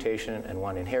new mutation and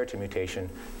 1 inherited mutation,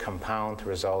 compound to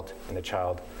result in a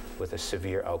child with a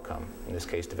severe outcome, in this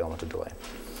case developmental delay.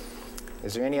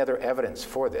 Is there any other evidence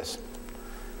for this?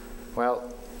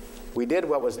 Well, we did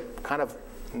what was kind of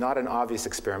not an obvious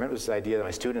experiment. It was the idea that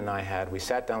my student and I had. We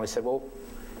sat down and we said, well,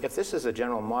 if this is a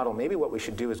general model, maybe what we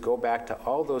should do is go back to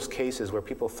all those cases where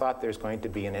people thought there's going to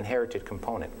be an inherited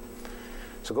component.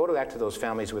 So go back to those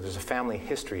families where there's a family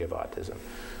history of autism.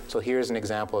 So here's an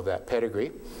example of that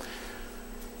pedigree.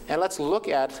 And let's look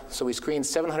at, so we screened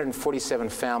 747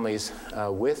 families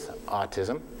with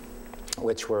autism,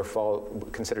 which were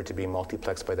considered to be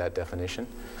multiplex by that definition.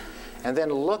 And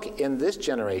then look in this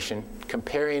generation,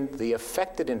 comparing the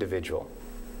affected individual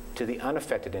to the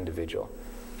unaffected individual,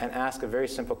 and ask a very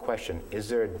simple question. Is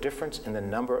there a difference in the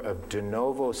number of de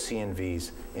novo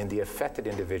CNVs in the affected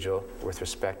individual with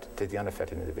respect to the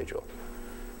unaffected individual?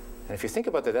 And if you think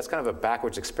about that, that's kind of a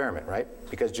backwards experiment, right?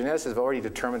 Because geneticists have already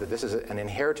determined that this is an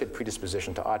inherited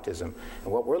predisposition to autism.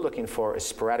 And what we're looking for is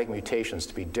sporadic mutations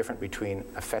to be different between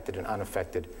affected and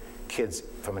unaffected kids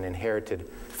from an inherited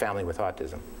family with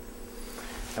autism.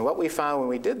 And what we found when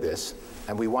we did this,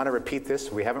 and we want to repeat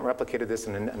this, we haven't replicated this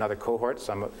in another cohort,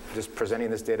 so I'm just presenting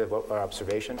this data of our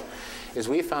observation, is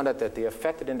we found out that the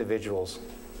affected individuals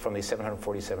from these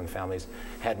 747 families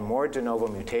had more de novo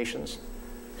mutations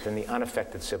than the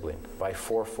unaffected sibling by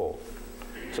 4-fold.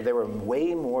 So there were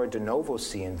way more de novo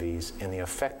CNVs in the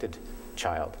affected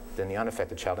child than the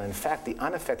unaffected child. And in fact, the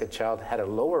unaffected child had a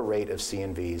lower rate of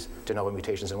CNVs, de novo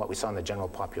mutations, than what we saw in the general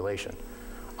population,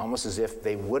 almost as if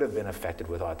they would have been affected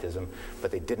with autism,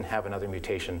 but they didn't have another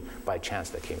mutation by chance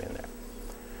that came in there.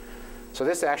 So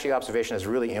this actually observation has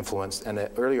really influenced, and the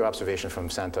earlier observation from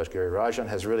Santosh Girirajan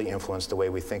has really influenced the way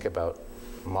we think about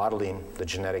modeling the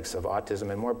genetics of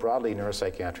autism and more broadly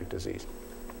neuropsychiatric disease.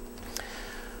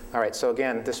 All right, so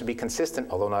again, this would be consistent,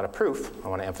 although not a proof, I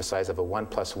want to emphasize, of a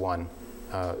 1+1,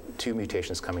 two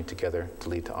mutations coming together to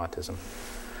lead to autism.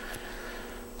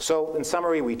 So in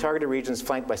summary, we targeted regions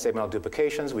flanked by segmental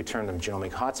duplications. We termed them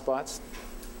genomic hotspots.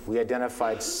 We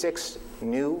identified 6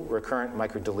 new recurrent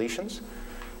microdeletions.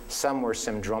 Some were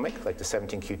syndromic, like the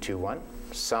 17q21.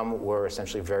 Some were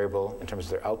essentially variable in terms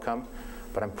of their outcome.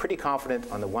 But I'm pretty confident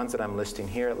on the ones that I'm listing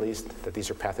here, at least, that these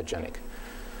are pathogenic.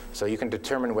 So you can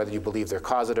determine whether you believe they're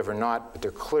causative or not, but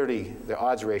they're clearly, the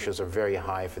odds ratios are very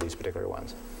high for these particular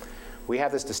ones. We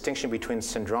have this distinction between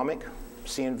syndromic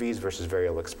CNVs versus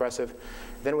variable expressive.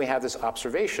 Then we have this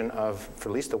observation of, for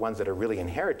at least the ones that are really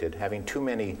inherited, having too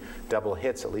many double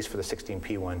hits, at least for the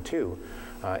 16p12,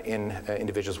 in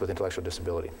individuals with intellectual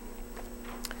disability.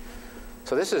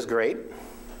 So this is great,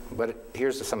 but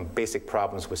here's some basic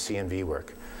problems with CNV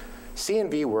work.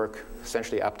 CNV work,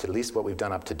 essentially up to at least what we've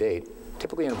done up to date,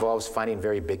 typically involves finding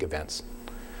very big events.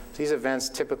 These events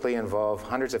typically involve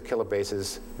hundreds of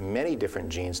kilobases, many different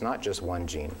genes, not just one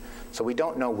gene. So we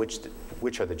don't know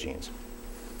which are the genes.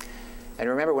 And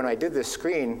remember, when I did this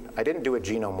screen, I didn't do it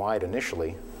genome-wide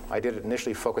initially. I did it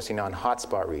initially focusing on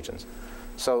hotspot regions.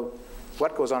 So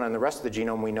what goes on in the rest of the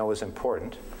genome we know is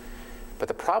important. But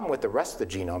the problem with the rest of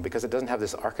the genome, because it doesn't have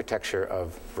this architecture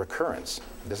of recurrence,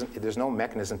 there's no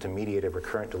mechanism to mediate a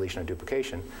recurrent deletion or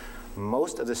duplication,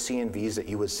 most of the CNVs that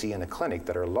you would see in a clinic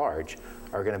that are large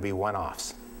are going to be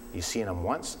one-offs. You see them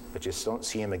once, but you don't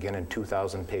see them again in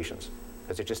 2,000 patients,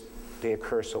 because they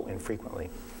occur so infrequently.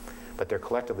 But they're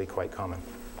collectively quite common.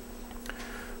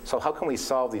 So how can we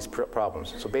solve these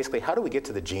problems? So basically, how do we get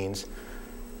to the genes,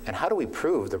 and how do we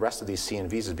prove the rest of these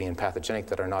CNVs as being pathogenic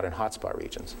that are not in hotspot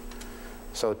regions?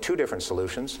 So 2 different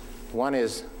solutions. One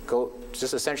is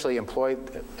just essentially employ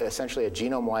a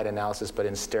genome-wide analysis, but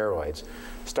in steroids.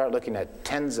 Start looking at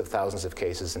tens of thousands of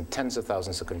cases and tens of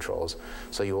thousands of controls.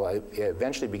 So you will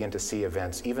eventually begin to see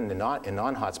events, even in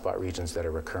non-hotspot regions, that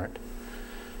are recurrent.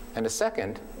 And the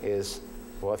second is,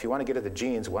 well, if you want to get at the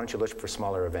genes, why don't you look for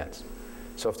smaller events?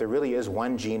 So if there really is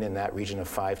one gene in that region of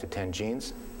 5 to 10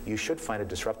 genes, you should find a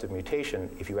disruptive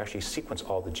mutation if you actually sequence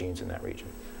all the genes in that region.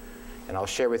 And I'll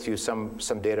share with you some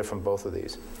data from both of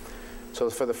these. So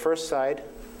for the first side,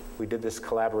 we did this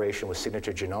collaboration with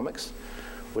Signature Genomics,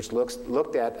 which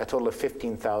looked at a total of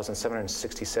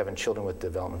 15,767 children with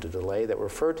developmental delay that were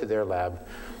referred to their lab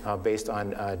based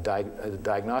on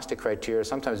diagnostic criteria,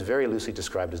 sometimes very loosely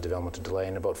described as developmental delay.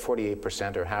 In about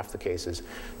 48% or half the cases,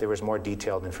 there was more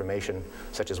detailed information,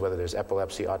 such as whether there's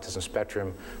epilepsy, autism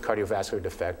spectrum, cardiovascular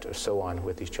defect, or so on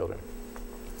with these children.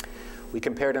 We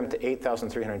compared them to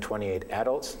 8,328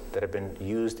 adults that have been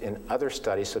used in other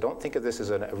studies. So don't think of this as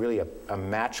really a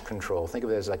match control. Think of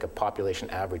it as like a population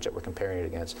average that we're comparing it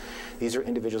against. These are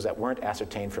individuals that weren't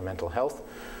ascertained for mental health,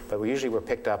 but we usually were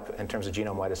picked up in terms of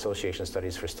genome-wide association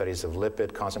studies for studies of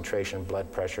lipid, concentration,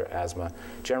 blood pressure, asthma.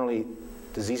 Generally,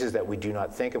 diseases that we do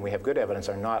not think, and we have good evidence,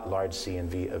 are not large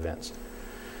CNV events.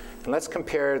 And let's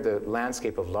compare the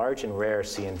landscape of large and rare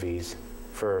CNVs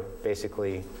for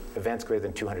basically events greater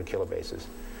than 200 kilobases,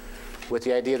 with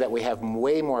the idea that we have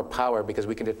way more power because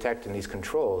we can detect in these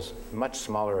controls much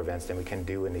smaller events than we can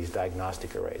do in these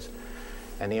diagnostic arrays.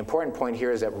 And the important point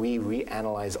here is that we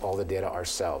reanalyze all the data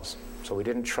ourselves. So we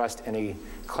didn't trust any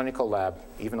clinical lab,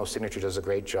 even though Signature does a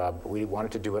great job. We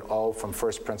wanted to do it all from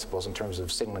first principles in terms of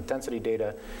signal intensity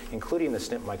data, including the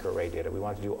SNP microarray data. We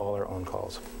wanted to do all our own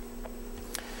calls.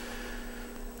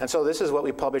 And so this is what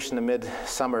we published in the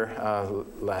mid-summer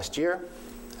last year,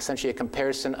 essentially a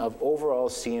comparison of overall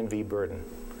CNV burden.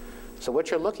 So what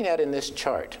you're looking at in this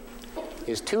chart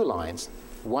is 2 lines,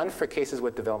 one for cases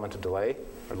with developmental delay,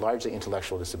 or largely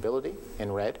intellectual disability,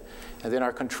 in red, and then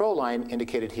our control line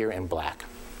indicated here in black.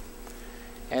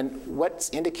 And what's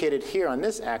indicated here on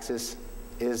this axis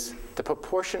is the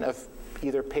proportion of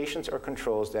either patients or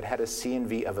controls that had a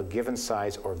CNV of a given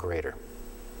size or greater,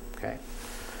 okay?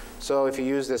 So if you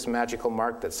use this magical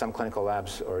mark that some clinical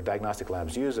labs or diagnostic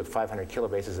labs use of 500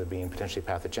 kilobases of being potentially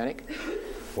pathogenic,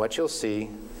 what you'll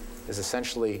see is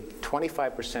essentially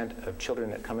 25% of children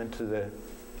that come into the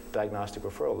diagnostic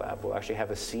referral lab will actually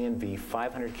have a CNV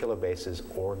 500 kilobases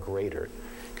or greater,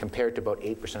 compared to about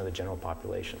 8% of the general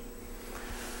population.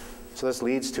 So this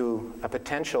leads to a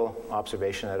potential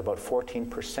observation that about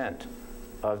 14%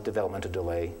 of developmental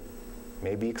delay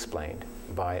may be explained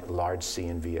by large C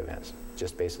and V events,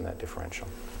 just based on that differential.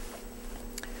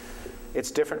 It's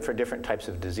different for different types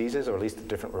of diseases, or at least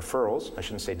different referrals. I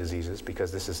shouldn't say diseases,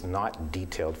 because this is not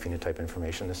detailed phenotype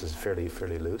information. This is fairly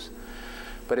loose.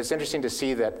 But it's interesting to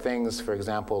see that things, for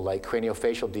example, like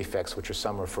craniofacial defects, which are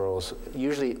some referrals,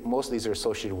 usually most of these are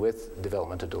associated with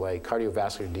developmental delay.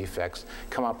 Cardiovascular defects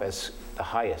come up as the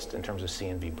highest in terms of C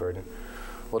and V burden.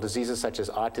 Well, diseases such as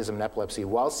autism and epilepsy,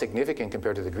 while significant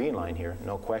compared to the green line here,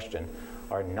 no question,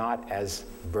 are not as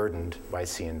burdened by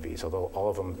C and Vs, although all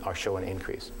of them show an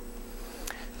increase.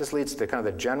 This leads to kind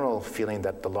of the general feeling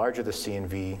that the larger the C and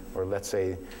V, or let's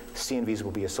say C and Vs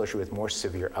will be associated with more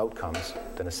severe outcomes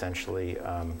than essentially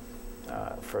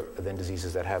than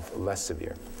diseases that have less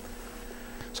severe.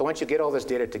 So once you get all this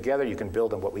data together, you can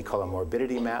build on what we call a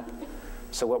morbidity map.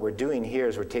 So what we're doing here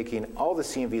is we're taking all the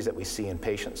C and Vs that we see in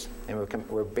patients, and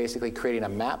we're basically creating a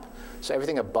map. So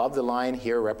everything above the line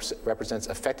here represents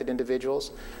affected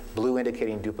individuals, blue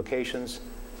indicating duplications,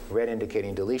 red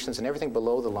indicating deletions, and everything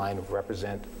below the line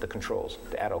represent the controls,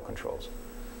 the adult controls.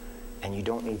 And you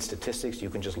don't need statistics. You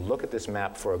can just look at this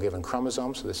map for a given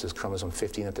chromosome. So this is chromosome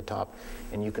 15 at the top,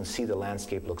 and you can see the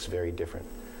landscape looks very different.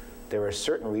 There are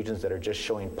certain regions that are just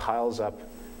showing piles up.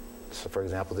 So for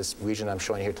example, this region I'm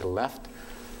showing here to the left,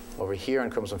 over here on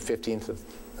chromosome 15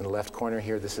 in the left corner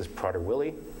here, this is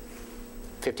Prader-Willi.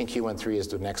 15q13 is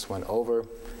the next one over,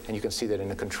 and you can see that in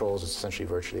the controls it's essentially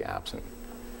virtually absent.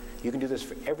 You can do this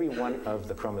for every one of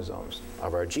the chromosomes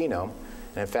of our genome.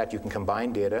 And in fact, you can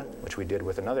combine data, which we did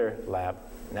with another lab,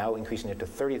 now increasing it to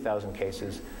 30,000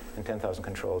 cases and 10,000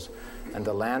 controls. And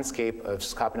the landscape of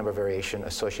copy number variation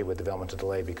associated with developmental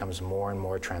delay becomes more and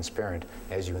more transparent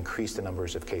as you increase the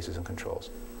numbers of cases and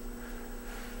controls.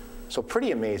 So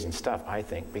pretty amazing stuff, I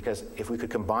think, because if we could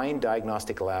combine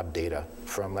diagnostic lab data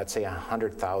from, let's say,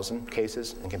 100,000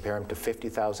 cases and compare them to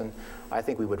 50,000, I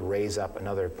think we would raise up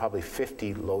another probably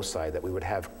 50 loci that we would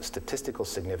have statistical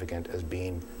significant as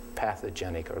being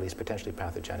pathogenic, or at least potentially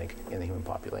pathogenic in the human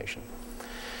population.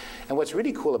 And what's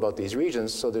really cool about these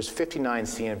regions, so there's 59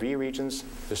 C and V regions,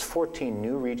 there's 14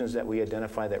 new regions that we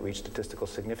identify that reach statistical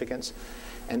significance,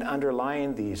 and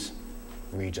underlying these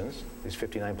regions, these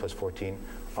 59 plus 14,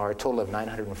 are a total of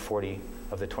 940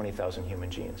 of the 20,000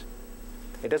 human genes.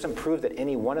 It doesn't prove that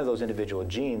any one of those individual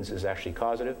genes is actually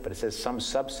causative, but it says some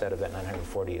subset of that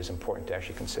 940 is important to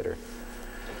actually consider.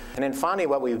 And then finally,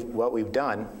 what we've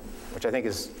done, which I think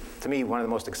is, to me, one of the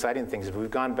most exciting things, is we've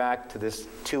gone back to this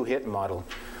two-hit model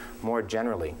more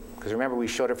generally. Because remember, we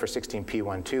showed it for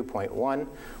 16p12.1.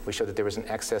 We showed that there was an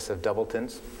excess of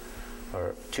doubletons,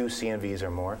 or 2 CNVs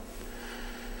or more.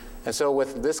 And so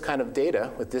with this kind of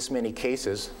data, with this many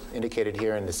cases indicated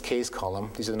here in this case column,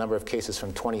 these are the number of cases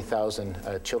from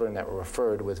 20,000 children that were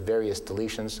referred with various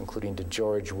deletions, including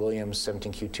DeGeorge, Williams,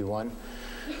 17q21.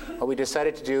 What we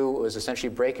decided to do was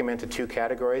essentially break them into 2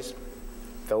 categories.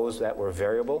 Those that were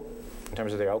variable in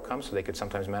terms of their outcomes, so they could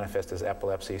sometimes manifest as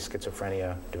epilepsy,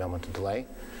 schizophrenia, developmental delay.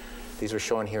 These are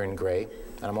shown here in gray.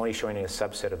 And I'm only showing you a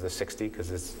subset of the 60 because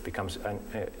this becomes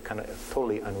kind of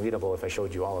totally unreadable if I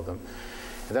showed you all of them.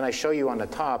 And then I show you on the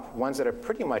top ones that are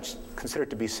pretty much considered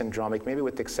to be syndromic, maybe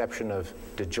with the exception of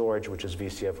DeGeorge, which is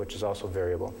VCF, which is also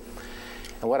variable.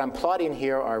 And what I'm plotting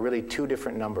here are really 2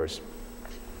 different numbers.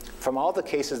 From all the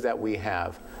cases that we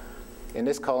have, in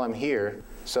this column here,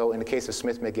 so in the case of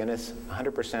Smith-McGinnis,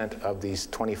 100% of these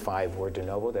 25 were de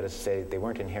novo, that is to say they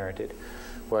weren't inherited.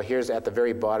 Well, here's at the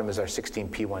very bottom is our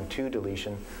 16p12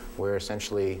 deletion, where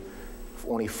essentially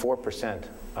only 4%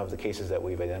 of the cases that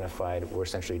we've identified were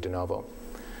essentially de novo,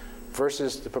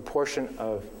 versus the proportion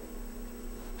of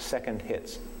second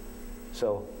hits.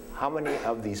 So how many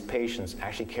of these patients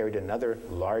actually carried another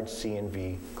large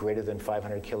CNV greater than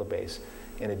 500 kilobase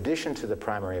in addition to the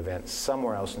primary event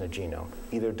somewhere else in the genome,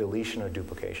 either deletion or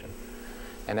duplication?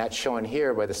 And that's shown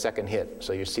here by the second hit.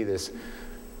 So you see this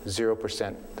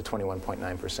 0% to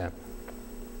 21.9%.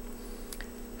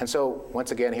 And so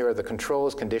once again, here are the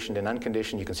controls, conditioned and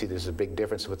unconditioned. You can see there's a big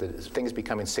difference with the things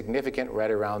becoming significant right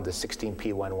around the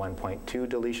 16p11.2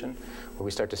 deletion, where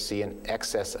we start to see an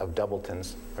excess of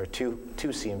doubletons, or two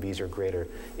CMVs or greater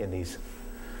in these.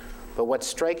 But what's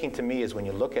striking to me is when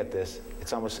you look at this,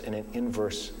 it's almost in an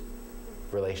inverse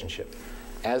relationship.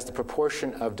 As the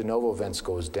proportion of de novo events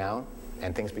goes down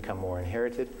and things become more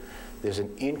inherited, there's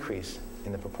an increase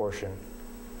in the proportion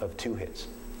of 2 hits.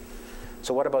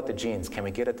 So what about the genes? Can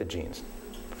we get at the genes?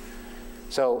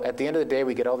 So at the end of the day,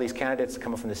 we get all these candidates that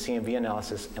come up from the CNV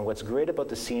analysis, and what's great about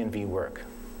the CNV work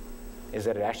is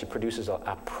that it actually produces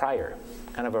a prior,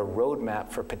 kind of a roadmap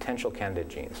for potential candidate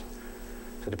genes.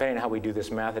 So depending on how we do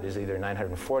this method, is either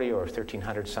 940 or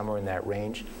 1300, somewhere in that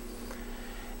range.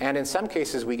 And in some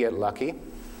cases, we get lucky,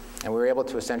 and we're able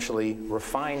to essentially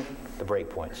refine the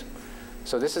breakpoints.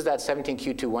 So this is that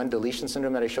 17q21 deletion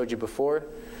syndrome that I showed you before,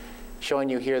 showing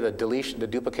you here the deletion, the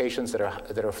duplications that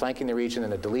are flanking the region,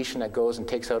 and the deletion that goes and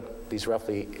takes out these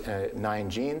roughly 9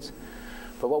 genes.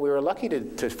 But what we were lucky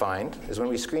to find is when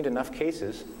we screened enough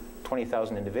cases,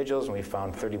 20,000 individuals, and we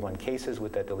found 31 cases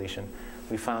with that deletion,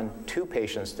 we found 2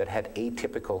 patients that had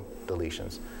atypical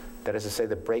deletions. That is to say,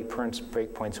 the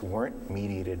breakpoints weren't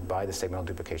mediated by the segmental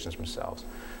duplications themselves.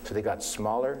 So they got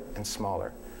smaller and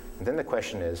smaller. And then the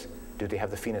question is, do they have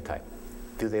the phenotype?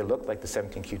 Do they look like the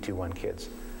 17q21 kids?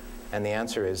 And the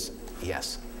answer is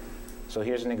yes. So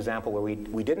here's an example where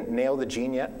we didn't nail the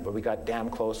gene yet, but we got damn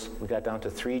close. We got down to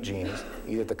 3 genes,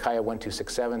 either the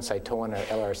Kaya1267, Cytoin, or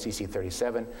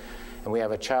LRCC37. And we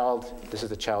have a child, this is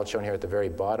the child shown here at the very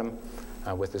bottom,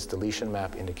 with this deletion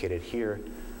map indicated here,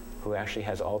 who actually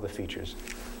has all the features.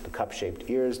 The cup-shaped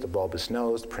ears, the bulbous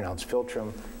nose, the pronounced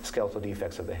philtrum, skeletal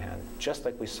defects of the hand, just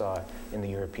like we saw in the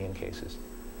European cases.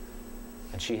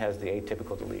 And she has the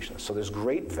atypical deletions. So there's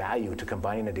great value to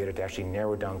combining the data to actually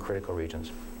narrow down critical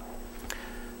regions.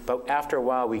 But after a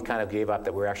while, we kind of gave up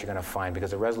that we're actually going to find,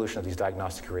 because the resolution of these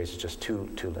diagnostic arrays is just too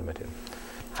limited.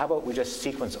 How about we just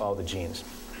sequence all the genes?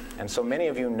 And so many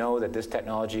of you know that this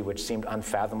technology, which seemed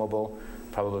unfathomable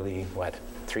probably,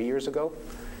 3 years ago,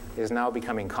 is now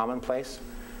becoming commonplace,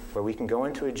 where we can go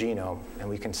into a genome and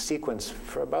we can sequence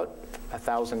for about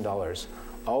 $1,000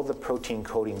 all the protein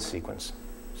coding sequence.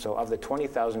 So of the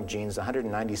 20,000 genes,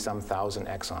 190-some thousand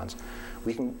exons,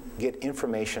 we can get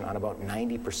information on about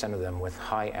 90% of them with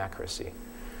high accuracy.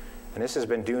 And this has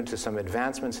been due to some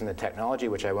advancements in the technology,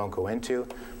 which I won't go into,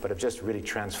 but have just really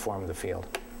transformed the field.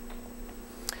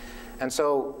 And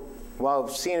so while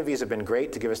CNVs have been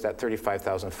great to give us that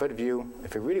 35,000-foot view,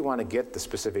 if we really want to get the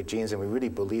specific genes, and we really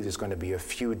believe there's going to be a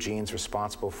few genes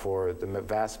responsible for the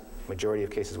vast majority of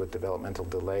cases with developmental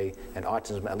delay and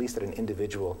autism, at least at an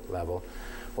individual level,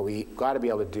 what we got to be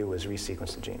able to do is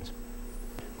resequence the genes.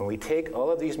 When we take all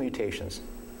of these mutations,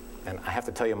 and I have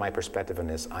to tell you my perspective on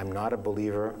this, I'm not a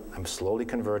believer, I'm slowly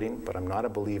converting, but I'm not a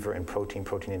believer in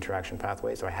protein-protein interaction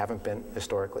pathways, or I haven't been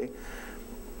historically.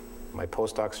 My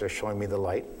postdocs are showing me the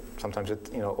light. Sometimes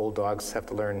old dogs have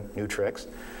to learn new tricks.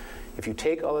 If you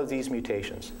take all of these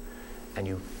mutations and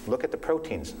you look at the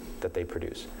proteins that they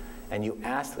produce, and you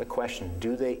ask the question,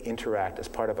 do they interact as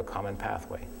part of a common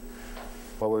pathway?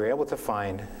 What we were able to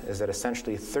find is that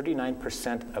essentially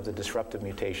 39% of the disruptive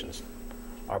mutations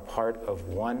are part of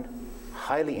one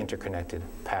highly interconnected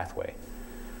pathway.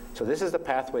 So this is the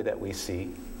pathway that we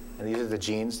see, and these are the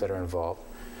genes that are involved.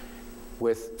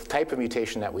 With the type of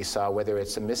mutation that we saw, whether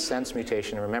it's a missense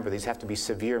mutation, and remember, these have to be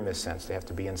severe missense. They have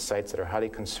to be in sites that are highly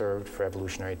conserved for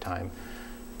evolutionary time.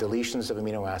 Deletions of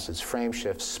amino acids, frame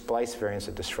shifts, splice variants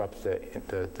that disrupt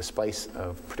the splice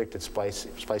of predicted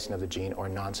splicing of the gene, or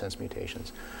nonsense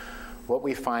mutations. What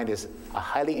we find is a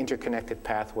highly interconnected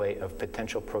pathway of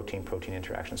potential protein-protein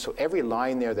interaction. So every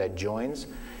line there that joins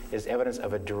is evidence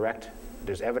of a direct,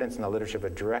 there's evidence in the literature of a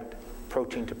direct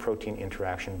protein-to-protein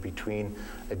interaction between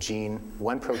a gene,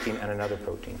 one protein, and another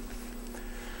protein.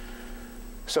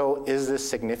 So is this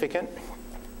significant?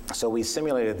 So we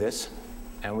simulated this,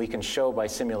 and we can show by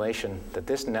simulation that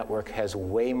this network has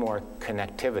way more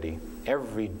connectivity.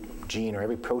 Every gene or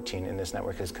every protein in this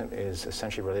network is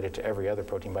essentially related to every other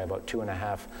protein by about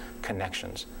 2.5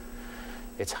 connections.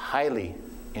 It's highly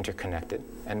interconnected,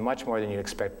 and much more than you'd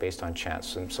expect based on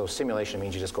chance. And so simulation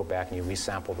means you just go back and you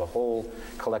resample the whole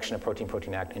collection of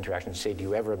protein-protein interactions and say, do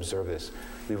you ever observe this?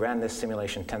 We ran this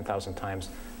simulation 10,000 times,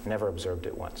 never observed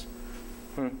it once.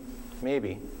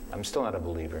 Maybe. I'm still not a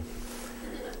believer.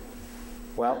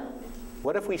 Well,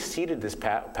 what if we seeded this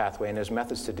pathway, and there's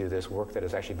methods to do this, work that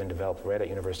has actually been developed right at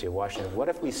University of Washington. What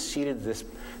if we seeded this,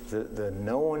 the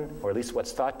known, or at least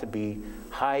what's thought to be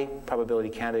high probability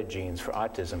candidate genes for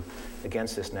autism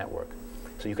against this network?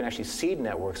 So you can actually seed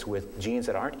networks with genes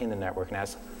that aren't in the network and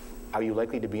ask, are you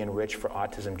likely to be enriched for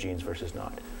autism genes versus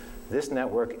not? This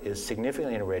network is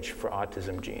significantly enriched for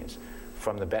autism genes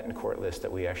from the Betancourt list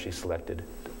that we actually selected,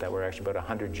 that were actually about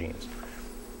 100 genes.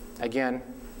 Again,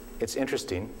 it's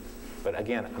interesting, but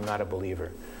again, I'm not a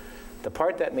believer. The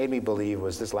part that made me believe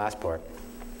was this last part.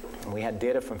 And we had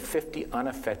data from 50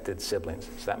 unaffected siblings.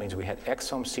 So that means we had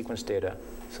exome sequence data,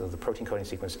 so the protein coding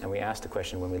sequence, and we asked the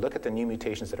question, when we look at the new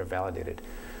mutations that are validated,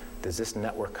 does this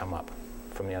network come up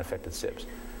from the unaffected SIBs?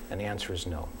 And the answer is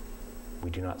no.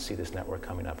 We do not see this network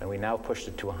coming up. And we now pushed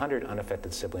it to 100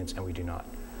 unaffected siblings, and we do not.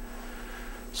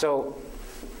 So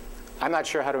I'm not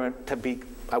sure how to be,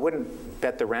 I wouldn't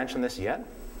bet the ranch on this yet.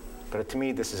 But to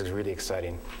me, this is really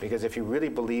exciting, because if you really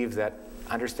believe that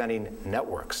understanding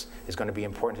networks is going to be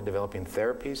important to developing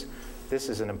therapies, this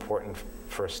is an important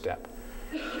first step.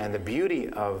 And the beauty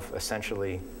of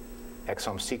essentially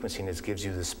exome sequencing is it gives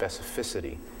you the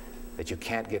specificity that you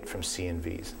can't get from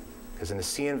CNVs. Because in the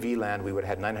CNV land, we would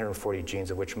have had 940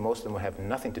 genes, of which most of them would have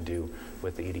nothing to do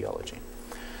with the etiology.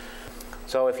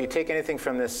 So if you take anything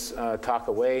from this talk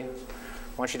away,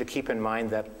 I want you to keep in mind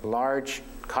that large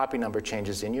copy number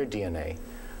changes in your DNA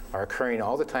are occurring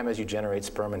all the time as you generate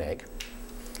sperm and egg.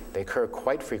 They occur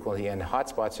quite frequently, and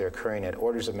hotspots are occurring at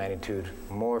orders of magnitude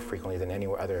more frequently than any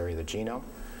other area of the genome.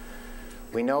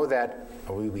 We know that,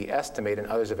 or we estimate, and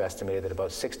others have estimated, that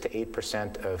about 6 to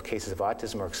 8% of cases of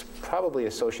autism are probably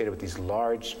associated with these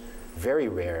large, very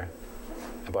rare,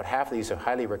 about half of these are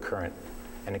highly recurrent.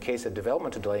 In the case of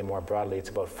developmental delay more broadly, it's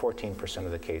about 14%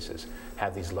 of the cases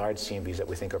have these large CNVs that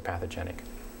we think are pathogenic.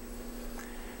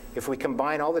 If we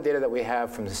combine all the data that we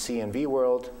have from the CNV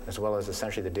world, as well as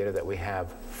essentially the data that we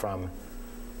have from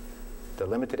the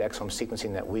limited exome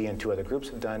sequencing that we and 2 other groups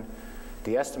have done,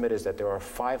 the estimate is that there are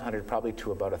 500, probably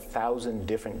to about 1,000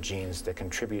 different genes that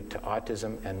contribute to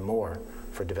autism and more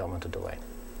for developmental delay.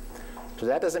 So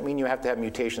that doesn't mean you have to have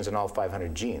mutations in all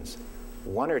 500 genes.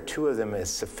 1 or 2 of them is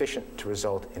sufficient to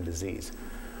result in disease.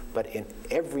 But in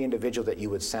every individual that you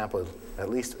would sample, at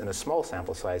least in a small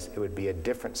sample size, it would be a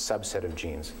different subset of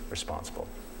genes responsible.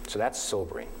 So that's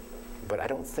sobering. But I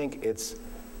don't think it's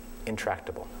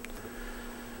intractable.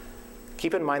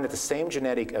 Keep in mind that the same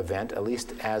genetic event, at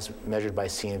least as measured by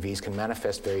CNVs, can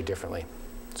manifest very differently.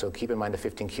 So keep in mind the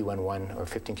 15q11 or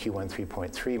 15q1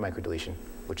 3.3 microdeletion,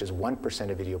 which is 1%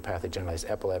 of idiopathic generalized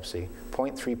epilepsy,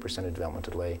 0.3% of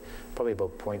developmental delay, probably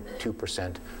about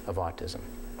 0.2% of autism,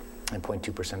 and 0.2%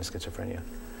 of schizophrenia.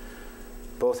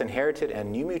 Both inherited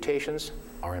and new mutations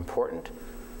are important,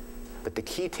 but the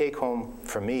key take-home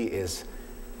for me is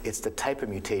it's the type of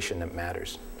mutation that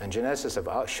matters. And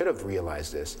geneticists should have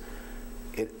realized this.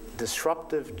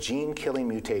 Disruptive gene-killing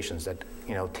mutations that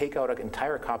take out an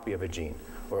entire copy of a gene,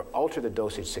 or alter the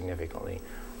dosage significantly,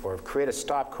 or create a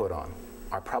stop codon,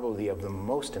 are probably of the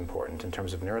most important in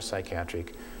terms of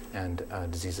neuropsychiatric and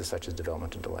diseases such as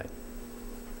developmental delay.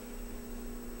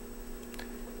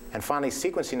 And finally,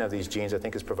 sequencing of these genes, I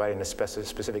think, is providing a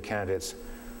specific candidates,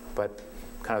 but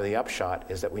kind of the upshot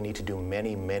is that we need to do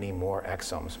many, many more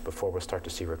exomes before we'll start to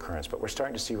see recurrence. But we're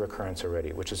starting to see recurrence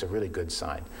already, which is a really good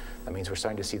sign. That means we're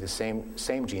starting to see the same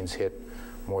genes hit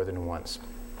more than once.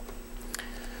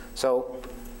 So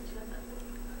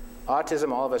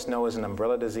autism, all of us know, is an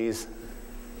umbrella disease.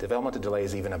 Developmental delay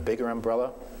is even a bigger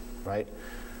umbrella, right?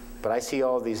 But I see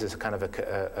all of these as kind of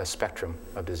a spectrum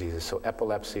of diseases. So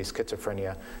epilepsy,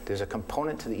 schizophrenia, there's a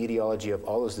component to the etiology of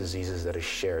all those diseases that is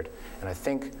shared. And I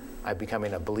think I'm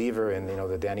becoming a believer in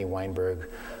the Danny Weinberg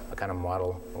kind of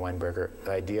model, Weinberger,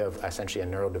 the idea of essentially a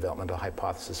neurodevelopmental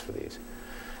hypothesis for these.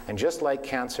 And just like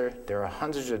cancer, there are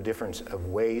hundreds of different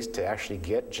ways to actually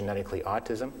get genetically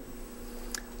autism.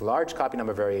 Large copy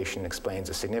number variation explains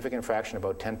a significant fraction,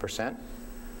 about 10%.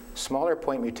 Smaller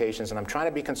point mutations, and I'm trying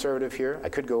to be conservative here. I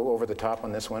could go over the top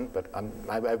on this one, but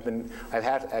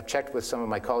I've checked with some of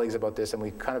my colleagues about this, and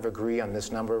we kind of agree on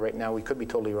this number right now. We could be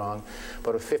totally wrong,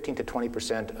 but of 15 to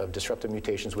 20% of disruptive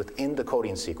mutations within the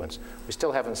coding sequence. We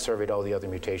still haven't surveyed all the other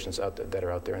mutations that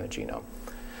are out there in the genome.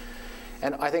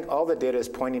 And I think all the data is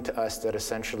pointing to us that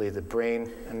essentially the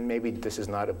brain, and maybe this is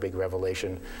not a big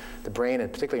revelation, the brain,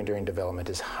 and particularly during development,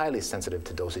 is highly sensitive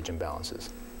to dosage imbalances.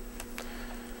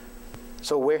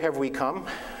 So where have we come?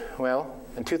 Well,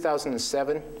 in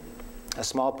 2007, a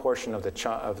small portion of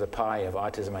the pie of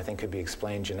autism, I think, could be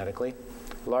explained genetically,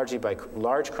 largely by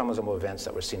large chromosomal events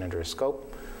that were seen under a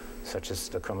scope, such as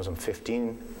the chromosome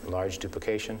 15, large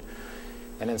duplication,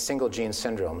 and then single gene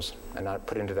syndromes, and not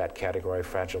put into that category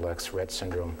Fragile X, Rett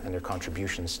syndrome, and their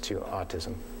contributions to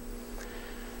autism.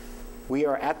 We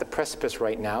are at the precipice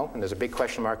right now, and there's a big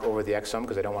question mark over the exome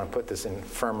because I don't want to put this in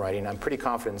firm writing. I'm pretty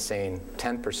confident in saying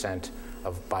 10%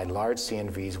 by large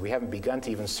CNVs. We haven't begun to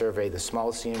even survey the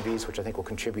small CNVs, which I think will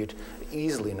contribute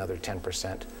easily another 10%.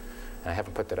 And I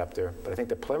haven't put that up there, but I think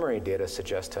the preliminary data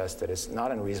suggests to us that it's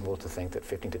not unreasonable to think that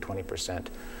 15 to 20%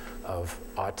 of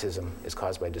autism is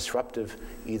caused by disruptive,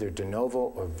 either de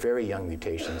novo or very young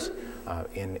mutations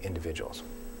in individuals.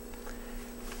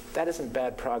 That isn't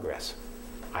bad progress,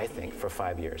 I think, for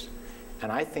 5 years.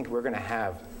 And I think we're going to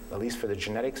have, at least for the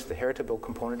genetics, the heritable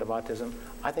component of autism,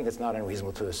 I think it's not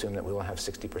unreasonable to assume that we will have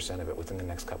 60% of it within the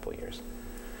next couple of years.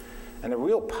 And the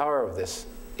real power of this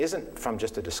isn't from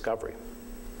just a discovery,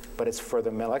 but it's for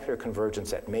the molecular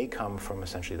convergence that may come from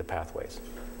essentially the pathways.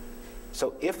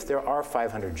 So if there are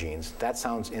 500 genes, that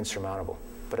sounds insurmountable.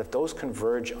 But if those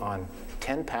converge on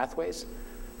 10 pathways,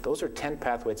 those are 10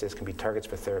 pathways that can be targets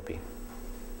for therapy.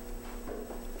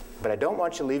 But I don't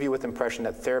want to leave you with the impression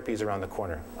that therapy is around the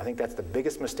corner. I think that's the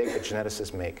biggest mistake that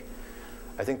geneticists make.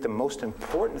 I think the most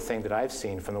important thing that I've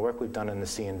seen from the work we've done in the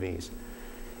CNVs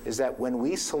is that when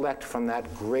we select from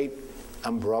that great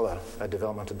umbrella of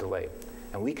developmental delay,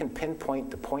 and we can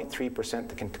pinpoint the 0.3%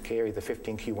 that can carry the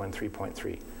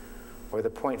 15q13.3, or the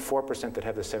 0.4% that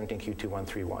have the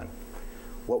 17q2131,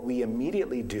 what we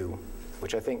immediately do,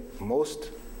 which I think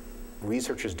most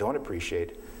researchers don't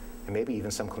appreciate, and maybe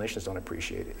even some clinicians don't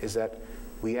appreciate it, is that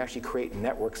we actually create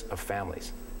networks of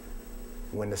families.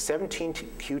 When the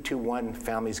 17q21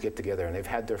 families get together, and they've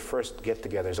had their first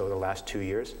get-togethers over the last 2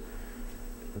 years,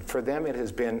 for them it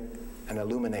has been an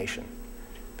illumination.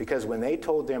 Because when they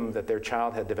told them that their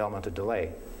child had developmental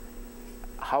delay,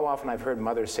 how often I've heard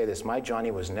mothers say this, my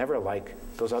Johnny was never like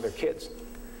those other kids.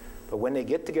 But when they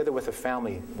get together with a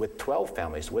family, with 12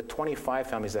 families, with 25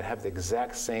 families that have the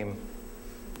exact same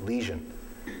lesion,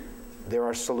 there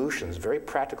are solutions, very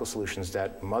practical solutions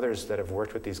that mothers that have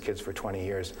worked with these kids for 20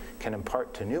 years can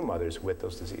impart to new mothers with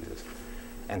those diseases.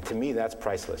 And to me, that's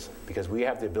priceless, because we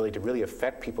have the ability to really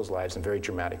affect people's lives in very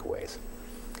dramatic ways.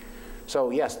 So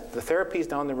yes, the therapies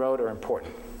down the road are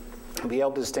important. Be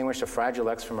able to distinguish a Fragile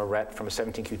X from a RET from a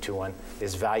 17q21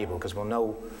 is valuable, because we'll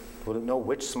know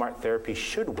which smart therapy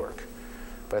should work.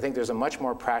 But I think there's a much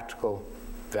more practical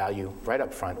value right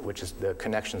up front, which is the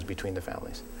connections between the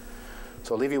families.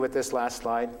 So I'll leave you with this last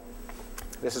slide.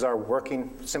 This is our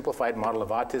working, simplified model of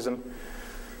autism.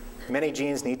 Many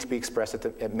genes need to be expressed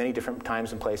at many different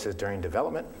times and places during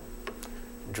development.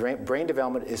 Brain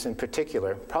development is in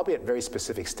particular, probably at very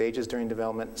specific stages during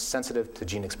development, sensitive to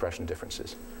gene expression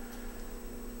differences.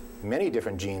 Many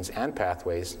different genes and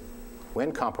pathways,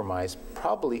 when compromised,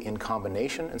 probably in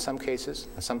combination in some cases,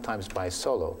 and sometimes by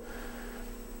solo,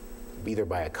 either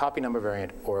by a copy number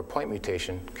variant or a point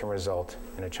mutation, can result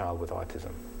in a child with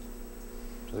autism.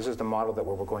 So this is the model that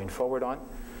we're going forward on.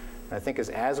 And I think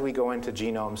as we go into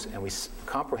genomes and we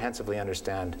comprehensively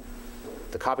understand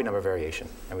the copy number variation,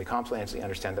 and we comprehensively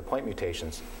understand the point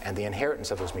mutations and the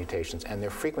inheritance of those mutations and their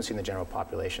frequency in the general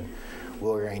population,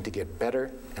 we're going to get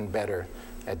better and better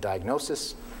at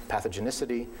diagnosis,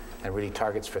 pathogenicity, and really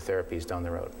targets for therapies down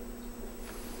the road.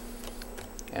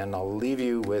 And I'll leave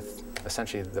you with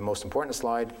essentially the most important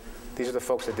slide. These are the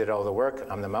folks that did all the work.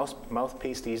 I'm the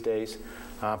mouthpiece these days.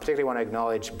 Particularly want to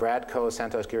acknowledge Brad Koh,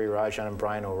 Santosh Girirajan, and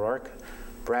Brian O'Rourke.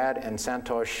 Brad and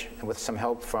Santosh, with some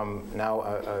help from now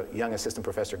a young assistant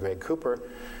professor, Greg Cooper,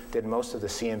 did most of the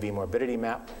CMV morbidity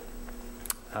map.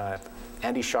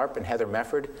 Andy Sharp and Heather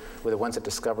Mefford were the ones that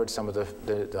discovered some of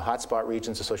the hotspot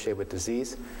regions associated with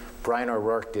disease. Brian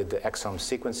O'Rourke did the exome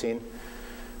sequencing.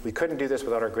 We couldn't do this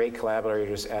without our great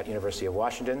collaborators at University of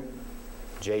Washington.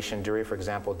 Jay Shinduri, for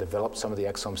example, developed some of the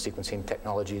exome sequencing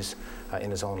technologies in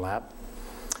his own lab.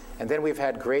 And then we've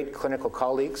had great clinical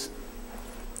colleagues,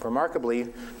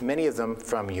 remarkably, many of them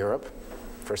from Europe.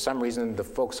 For some reason, the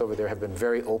folks over there have been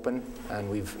very open,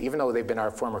 and even though they've been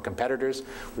our former competitors,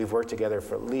 we've worked together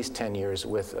for at least 10 years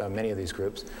with many of these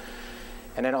groups.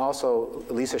 And then also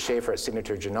Lisa Schaefer at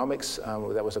Signature Genomics.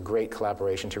 That was a great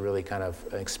collaboration to really kind of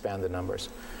expand the numbers.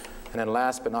 And then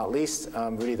last but not least,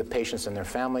 really the patients and their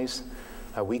families.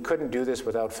 We couldn't do this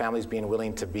without families being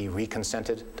willing to be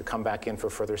reconsented to come back in for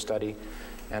further study.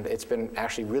 And it's been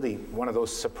actually really one of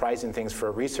those surprising things for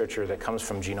a researcher that comes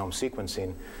from genome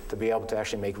sequencing to be able to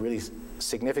actually make really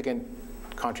significant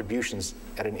contributions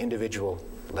at an individual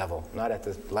level, not at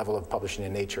the level of publishing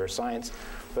in Nature or Science,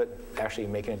 but actually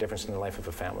making a difference in the life of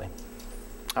a family.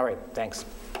 All right, thanks.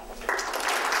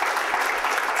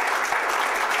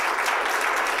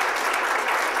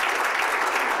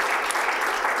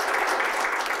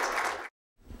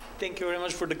 Thank you very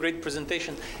much for the great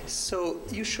presentation. So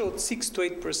you showed 6 to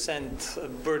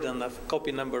 8% burden of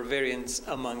copy number variants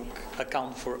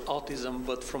account for autism,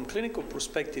 but from clinical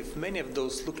perspective, many of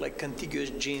those look like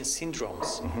contiguous gene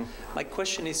syndromes. Mm-hmm. My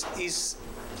question is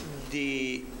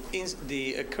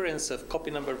the occurrence of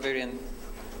copy number variant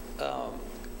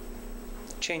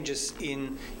changes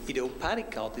in idiopathic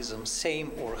autism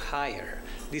same or higher?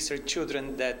 These are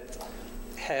children that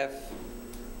have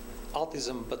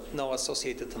autism but no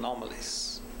associated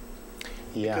anomalies.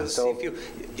 Yeah, because so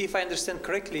if I understand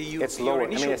correctly, your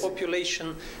initial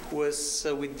population was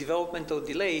with developmental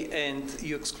delay, and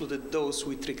you excluded those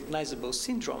with recognizable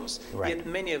syndromes. Right. Yet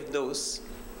many of those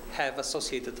have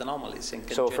associated anomalies.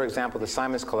 And So, for example, the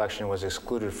Simon's collection was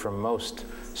excluded from most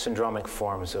syndromic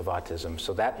forms of autism.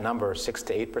 So that number, 6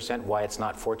 to 8%, why it's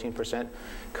not 14%,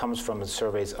 comes from the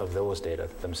surveys of those data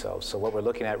themselves. So what we're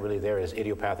looking at really there is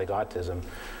idiopathic autism,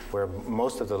 where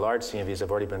most of the large CNVs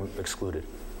have already been excluded.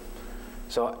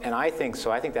 So I think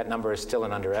that number is still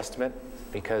an underestimate,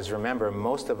 because remember,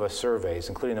 most of the surveys,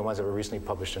 including the ones that were recently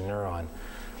published in Neuron,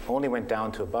 only went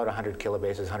down to about 100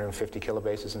 kilobases, 150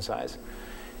 kilobases in size.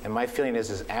 And my feeling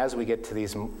is as we get to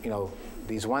these,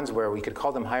 these ones where we could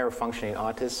call them higher functioning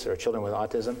autists or children with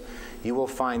autism, you will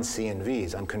find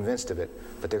CNVs, I'm convinced of it,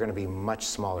 but they're going to be much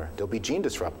smaller. They'll be gene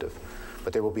disruptive,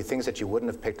 but there will be things that you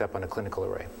wouldn't have picked up on a clinical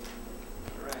array.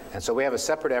 Right. And so we have a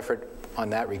separate effort on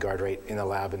that regard right in the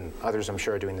lab, and others I'm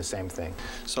sure are doing the same thing.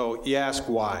 So you ask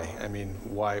why. I mean,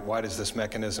 why does this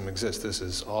mechanism exist? This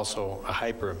is also a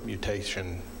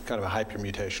hypermutation, kind of a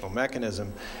hypermutational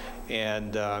mechanism.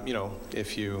 And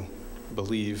if you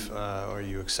believe or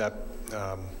you accept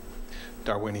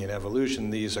Darwinian evolution,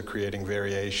 these are creating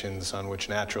variations on which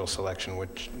natural selection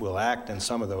will act, and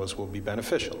some of those will be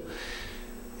beneficial.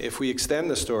 If we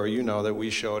extend the story, you know that we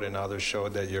showed and others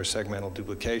showed that your segmental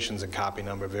duplications and copy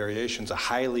number variations are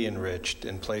highly enriched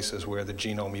in places where the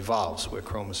genome evolves, where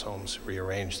chromosomes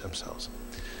rearrange themselves.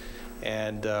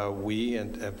 And we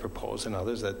propose and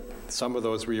others that some of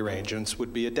those rearrangements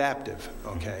would be adaptive,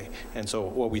 okay? And so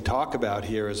what we talk about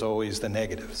here is always the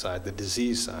negative side, the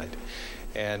disease side.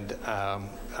 And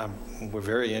we're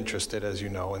very interested, as you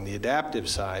know, in the adaptive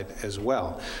side as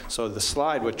well. So the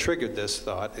slide, what triggered this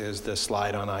thought is the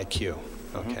slide on IQ,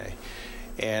 okay?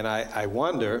 And I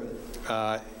wonder,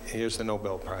 here's the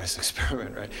Nobel Prize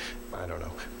experiment, right? I don't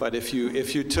know. But if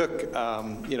you took,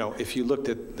 if you looked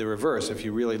at the reverse, if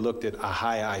you really looked at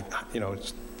a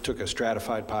took a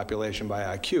stratified population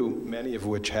by IQ, many of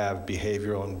which have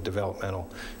behavioral and developmental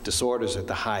disorders at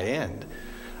the high end,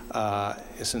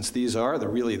 since these are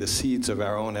really the seeds of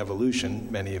our own evolution,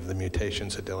 many of the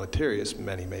mutations are deleterious,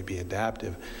 many may be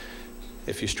adaptive.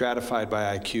 If you stratified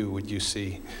by IQ, would you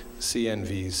see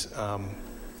CNVs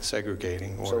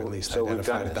segregating, or at least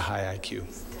identified at the high IQ?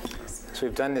 So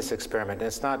we've done this experiment, and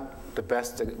it's not the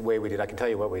best way we did. I can tell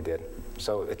you what we did.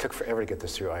 So it took forever to get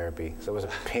this through IRB. So it was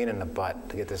a pain in the butt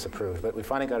to get this approved. But we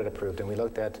finally got it approved, and we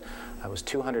looked at, it was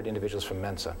 200 individuals from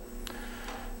Mensa.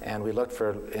 And we looked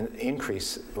for an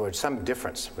increase, or some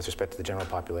difference with respect to the general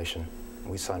population.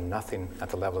 We saw nothing at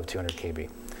the level of 200 kb.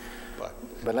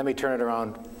 But let me turn it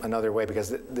around another way, because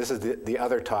this is the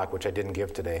other talk which I didn't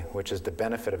give today, which is the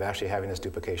benefit of actually having this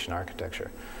duplication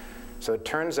architecture. So it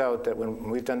turns out that when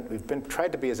we've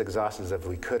tried to be as exhaustive as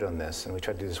we could on this, and we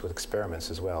tried to do this with experiments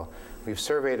as well. We've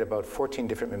surveyed about 14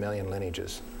 different mammalian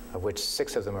lineages, of which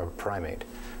 6 of them are primate,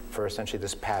 for essentially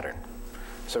this pattern.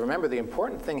 So remember, the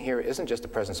important thing here isn't just the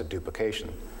presence of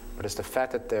duplication, but it's the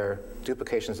fact that they're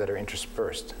duplications that are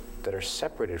interspersed, that are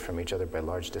separated from each other by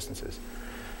large distances.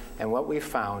 And what we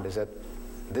found is that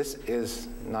this is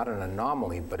not an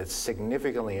anomaly, but it's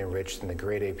significantly enriched in the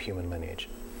great ape human lineage.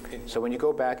 So when you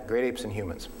go back, great apes and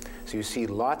humans, so you see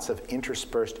lots of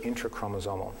interspersed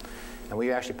intrachromosomal. And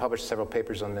we actually published several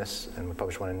papers on this, and we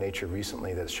published one in Nature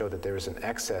recently that showed that there is an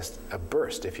excess, a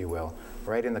burst, if you will,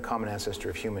 right in the common ancestor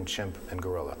of human, chimp, and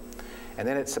gorilla. And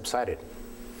then it subsided.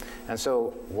 And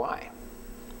so why?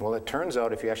 Well, it turns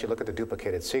out if you actually look at the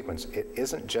duplicated sequence, it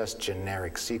isn't just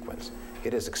generic sequence.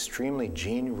 It is extremely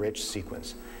gene-rich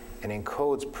sequence, and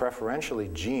encodes preferentially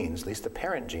genes, at least the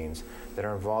parent genes, that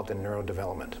are involved in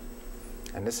neurodevelopment.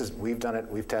 And this is, we've done it,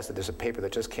 we've tested, there's a paper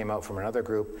that just came out from another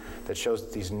group that shows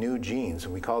that these new genes,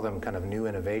 and we call them kind of new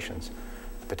innovations,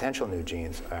 potential new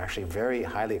genes, are actually very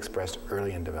highly expressed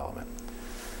early in development.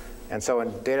 And so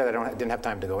in data that I didn't have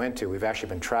time to go into, we've actually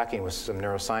been tracking with some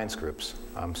neuroscience groups,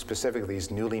 specifically these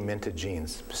newly minted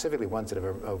genes, specifically ones that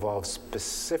have evolved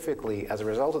specifically as a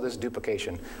result of this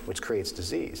duplication, which creates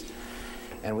disease.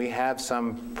 And we have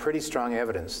some pretty strong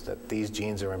evidence that these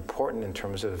genes are important in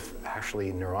terms of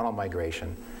actually neuronal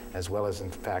migration, as well as, in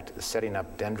fact, setting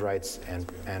up dendrites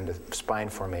and spine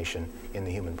formation in the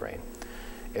human brain.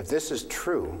 If this is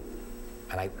true,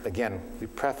 and again, we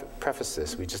preface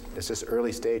this, it's just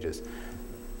early stages,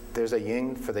 there's a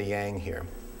yin for the yang here.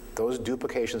 Those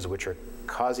duplications which are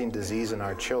causing disease in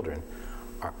our children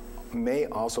may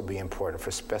also be important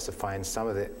for specifying some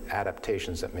of the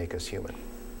adaptations that make us human.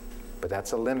 But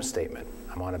that's a limb statement.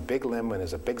 I'm on a big limb and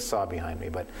there's a big saw behind me.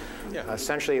 But yeah.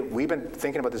 Essentially, we've been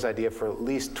thinking about this idea for at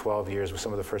least 12 years with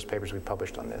some of the first papers we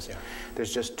published on this. Yeah.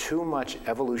 There's just too much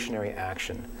evolutionary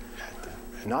action.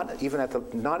 Not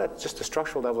at just the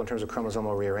structural level in terms of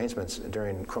chromosomal rearrangements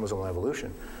during chromosomal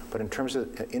evolution, but in terms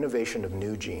of innovation of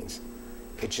new genes.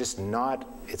 It's just not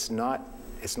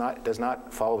it does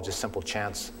not follow just simple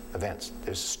chance events.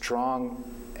 There's strong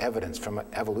evidence from an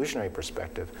evolutionary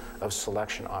perspective of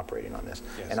selection operating on this.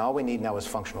 Yes. And all we need now is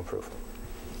functional proof.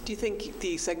 Do you think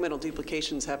the segmental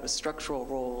duplications have a structural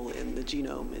role in the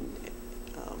genome in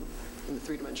the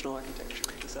three-dimensional architecture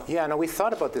itself? Yeah, no, we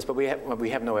thought about this, but we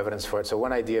have no evidence for it. So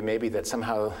one idea may be that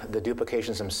somehow the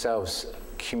duplications themselves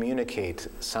communicate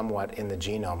somewhat in the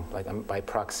genome, like by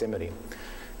proximity.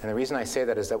 And the reason I say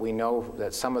that is that we know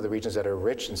that some of the regions that are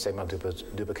rich in segmental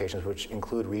duplications, which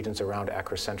include regions around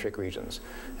acrocentric regions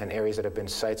and areas that have been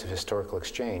sites of historical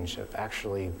exchange,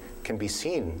 actually can be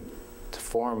seen to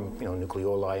form,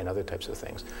 nucleoli and other types of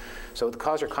things. So the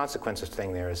cause or consequences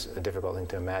thing there is a difficult thing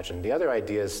to imagine. The other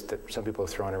ideas that some people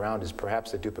have thrown around is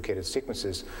perhaps the duplicated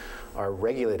sequences are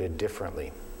regulated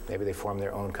differently. Maybe they form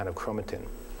their own kind of chromatin.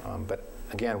 But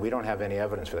again, we don't have any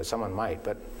evidence for that. Someone might,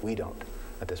 but we don't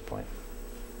at this point.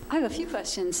 I have a few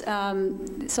questions,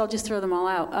 so I'll just throw them all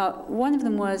out. One of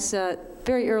them was,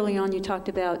 very early on you talked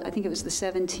about, I think it was the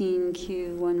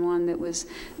 17q11 that was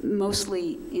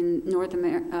mostly in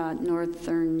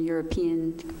Northern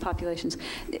European populations.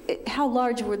 How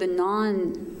large were the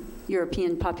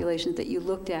non-European populations that you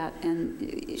looked at,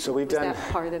 and so was that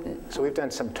part of it? So we've done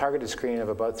some targeted screening of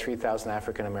about 3,000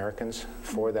 African Americans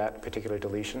for that particular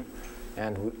deletion.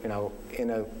 And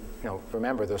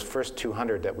remember, those first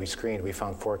 200 that we screened, we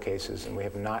found 4 cases, and we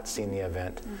have not seen the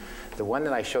event. The one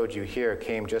that I showed you here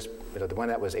came just, the one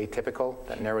that was atypical,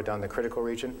 that narrowed down the critical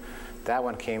region, that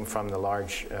one came from the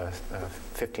large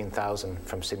 15,000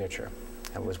 from Signature,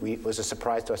 and was a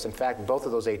surprise to us. In fact, both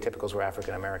of those atypicals were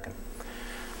African American.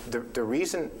 The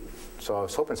reason, so I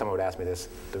was hoping someone would ask me this,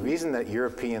 the reason that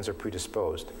Europeans are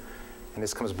predisposed, and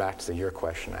this comes back to your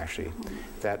question actually,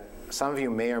 that some of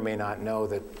you may or may not know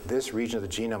that this region of the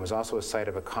genome is also a site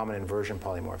of a common inversion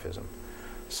polymorphism.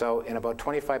 So in about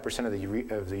 25%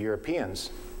 of the Europeans,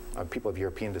 people of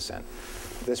European descent,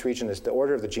 this region is, the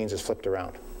order of the genes is flipped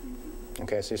around.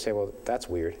 Okay, so you say, well, that's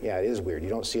weird. Yeah, it is weird. You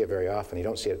don't see it very often. You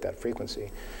don't see it at that frequency.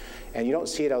 And you don't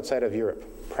see it outside of Europe,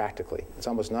 practically. It's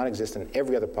almost non-existent in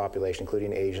every other population,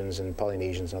 including Asians and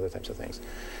Polynesians and other types of things.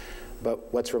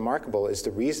 But what's remarkable is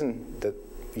the reason that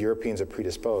Europeans are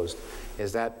predisposed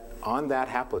is that on that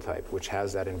haplotype, which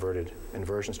has that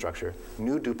inversion structure,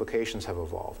 new duplications have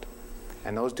evolved.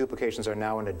 And those duplications are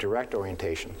now in a direct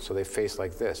orientation, so they face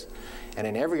like this. And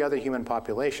in every other human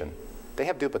population, they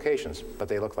have duplications, but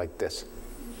they look like this.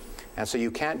 And so you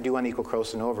can't do unequal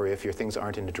Croson over if your things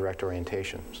aren't in a direct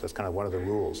orientation. So that's kind of one of the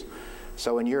rules.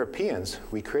 So in Europeans,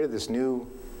 we created this new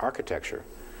architecture,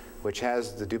 which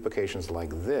has the duplications like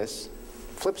this,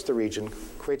 flips the region,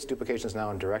 creates duplications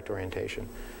now in direct orientation,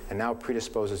 and now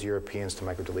predisposes Europeans to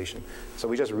microdeletion. So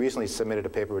we just recently submitted a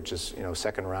paper, which is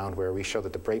second round, where we show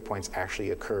that the breakpoints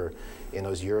actually occur in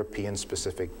those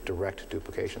European-specific direct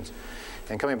duplications.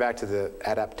 And coming back to the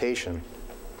adaptation,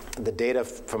 the data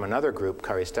from another group,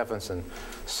 Kari Stephenson,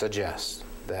 suggests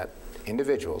that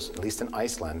individuals, at least in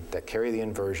Iceland, that carry the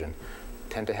inversion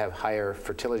tend to have higher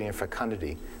fertility and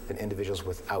fecundity than individuals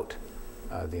without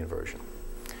the inversion.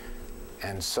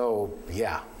 And so,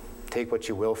 yeah, take what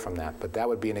you will from that, but that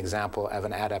would be an example of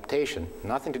an adaptation,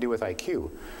 nothing to do with IQ,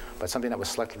 but something that was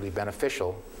selectively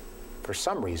beneficial for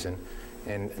some reason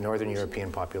in Northern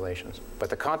European populations. But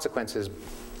the consequence is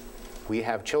we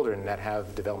have children that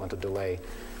have developmental delay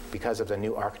because of the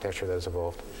new architecture that has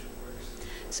evolved.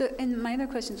 So, and my other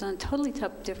question is on a totally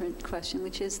different question,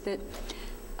 which is that,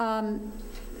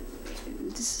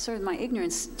 this is sort of my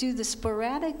ignorance, do the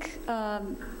sporadic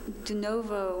de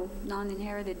novo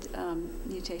non-inherited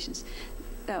mutations,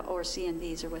 or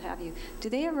CNVs or what have you, do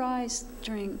they arise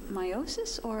during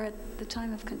meiosis or at the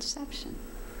time of conception?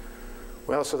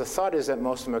 Well, so the thought is that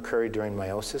most of them occur during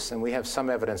meiosis, and we have some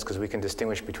evidence because we can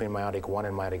distinguish between meiotic 1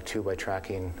 and meiotic 2 by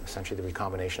tracking essentially the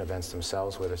recombination events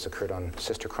themselves, whether it's occurred on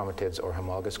sister chromatids or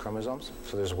homologous chromosomes.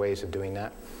 So there's ways of doing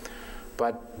that.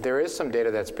 But there is some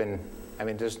data that's been, I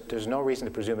mean, there's no reason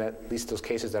to presume that at least those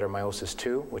cases that are meiosis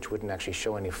 2, which wouldn't actually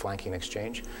show any flanking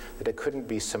exchange, that it couldn't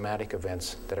be somatic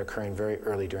events that are occurring very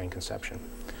early during conception.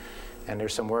 And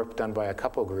there's some work done by a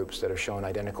couple groups that have shown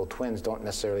identical twins don't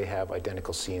necessarily have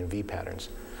identical CNV patterns,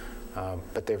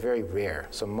 but they're very rare.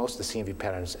 So most of the CNV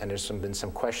patterns, and there's been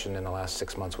some question in the last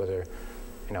 6 months whether,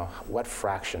 what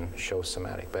fraction shows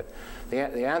somatic. But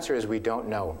the answer is we don't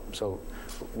know. So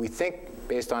we think,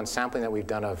 based on sampling that we've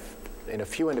done in a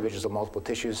few individuals of multiple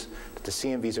tissues, that the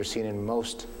CNVs are seen in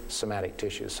most somatic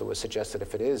tissues. So it would suggest that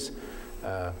if it is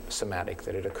somatic,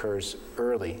 that it occurs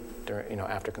early, during,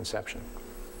 after conception.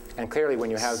 And clearly, when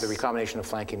you have the recombination of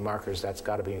flanking markers, that's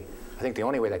got to be, I think the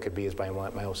only way that could be is by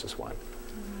meiosis 1.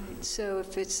 Right. So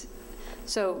if it's,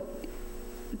 so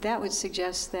that would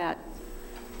suggest that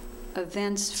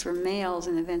events for males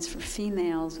and events for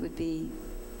females would be,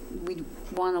 we'd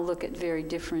want to look at very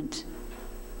different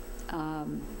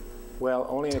well,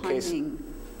 only in a case. timing.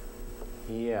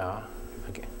 Yeah,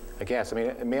 I guess. I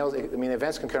mean, males. I mean,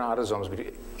 events can occur on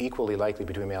autosomes equally likely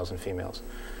between males and females.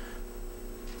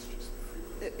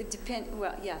 It depends.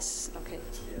 Well, yes. Okay.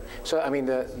 So, I mean,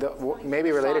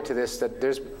 maybe related to this, that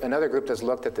there's another group that's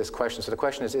looked at this question. So the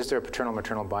question is there a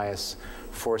paternal-maternal bias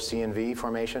for CNV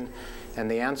formation? And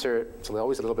the answer is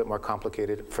always a little bit more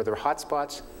complicated. For the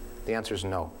hotspots, the answer is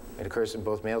no. It occurs in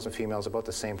both males and females about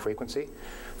the same frequency.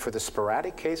 For the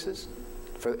sporadic cases,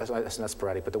 it's not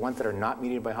sporadic, but the ones that are not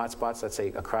mediated by hotspots, let's say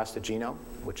across the genome,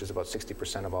 which is about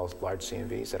 60% of all large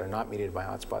CNVs that are not mediated by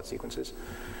hotspot sequences,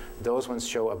 those ones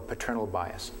show a paternal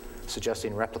bias,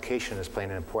 suggesting replication is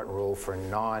playing an important role for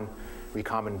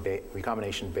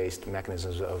non-recombination-based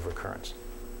mechanisms of recurrence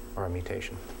or a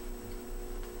mutation.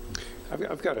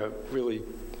 I've got a really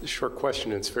short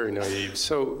question. It's very naive.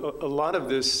 So a lot of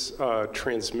this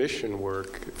transmission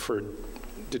work for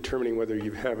determining whether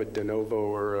you have a de novo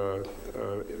or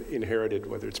inherited,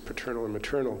 whether it's paternal or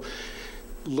maternal,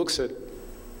 looks at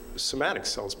somatic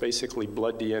cells, basically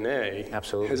blood DNA.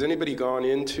 Absolutely. Has anybody gone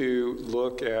in to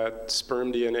look at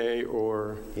sperm DNA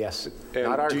or? Yes,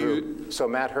 not our group. So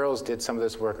Matt Hurls did some of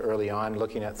this work early on,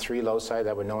 looking at 3 loci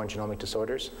that were known genomic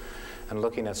disorders and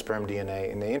looking at sperm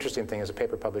DNA. And the interesting thing is a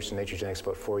paper published in Nature Genetics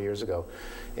about 4 years ago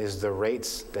is the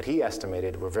rates that he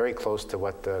estimated were very close to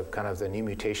what the kind of the new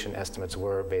mutation estimates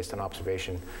were based on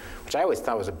observation, which I always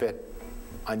thought was a bit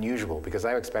unusual because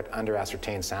I expect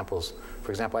under-ascertained samples.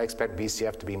 For example, I expect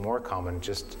BCF to be more common,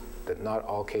 just that not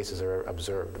all cases are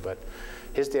observed. But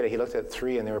his data, he looked at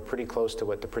 3 and they were pretty close to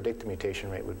what the predicted mutation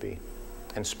rate would be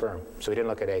in sperm. So he didn't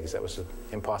look at eggs. That was an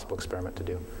impossible experiment to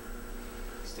do.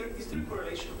 Is there a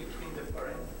correlation between the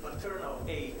paternal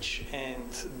age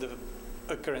and the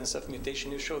occurrence of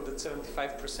mutation? You showed that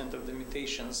 75% of the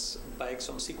mutations by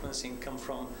exome sequencing come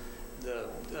from the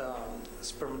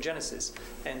spermogenesis,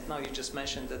 and now you just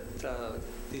mentioned that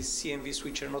these CNVs,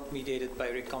 which are not mediated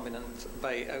by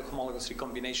homologous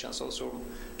recombinations, also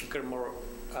occur more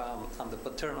on the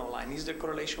paternal line. Is there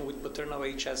correlation with paternal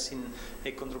age as in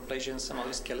achondroplasia and some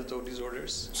other skeletal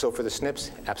disorders? So for the SNPs,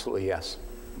 absolutely yes.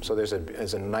 So there's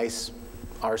a nice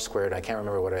R-squared, I can't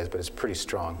remember what it is, but it's pretty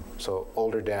strong. So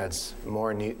older dads,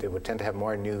 they would tend to have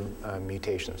more new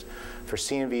mutations. For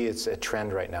CNV, it's a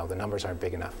trend right now. The numbers aren't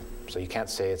big enough. So you can't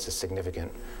say it's a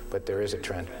significant, but there is a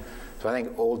trend. So I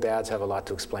think old dads have a lot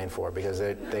to explain for because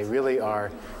they really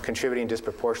are contributing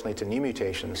disproportionately to new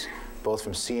mutations, both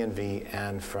from CNV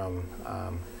and from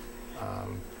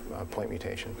point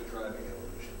mutation.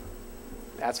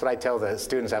 That's what I tell the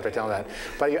students after I tell them that.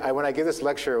 But when I give this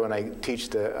lecture, when I teach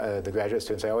the graduate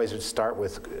students, I always start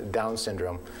with Down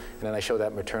syndrome, and then I show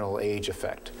that maternal age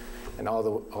effect. And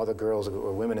all the girls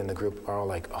or women in the group are all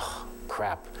like, oh,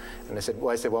 crap. And I said,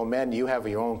 well, men, you have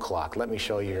your own clock. Let me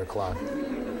show you your clock.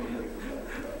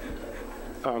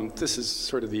 This is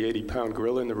sort of the 80-pound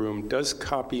gorilla in the room. Does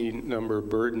copy number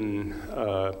burden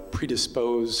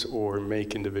predispose or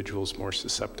make individuals more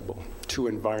susceptible to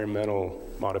environmental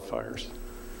modifiers?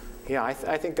 Yeah, I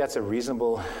think that's a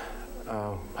reasonable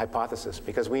hypothesis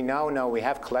because we now know we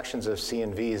have collections of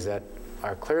CNVs that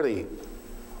are clearly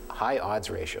high odds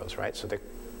ratios, right? So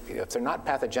if they're not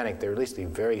pathogenic, they're at least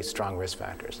very strong risk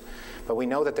factors. But we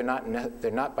know that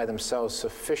they're not by themselves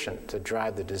sufficient to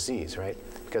drive the disease, right?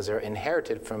 Because they're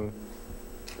inherited from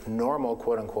normal,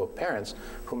 quote-unquote, parents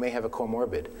who may have a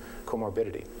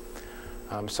comorbidity.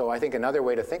 So I think another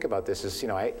way to think about this is,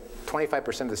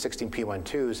 25% of the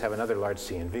 16p12s have another large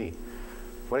CNV.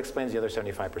 What explains the other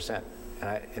 75%?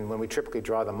 And when we typically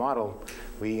draw the model,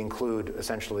 we include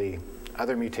essentially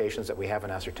other mutations that we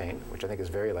haven't ascertained, which I think is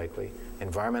very likely,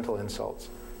 environmental insults,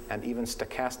 and even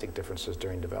stochastic differences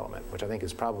during development, which I think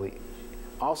is probably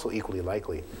also equally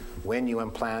likely. When you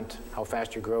implant, how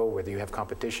fast you grow, whether you have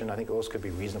competition, I think those could be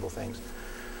reasonable things.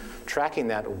 Tracking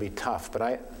that will be tough, but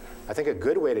I think a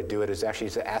good way to do it is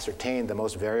actually to ascertain the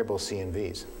most variable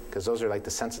CNVs, because those are like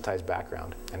the sensitized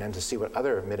background, and then to see what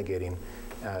other mitigating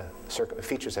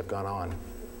features have gone on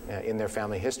in their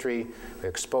family history, their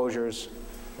exposures,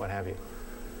 what have you.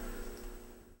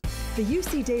 The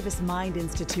UC Davis Mind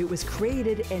Institute was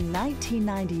created in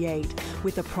 1998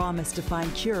 with a promise to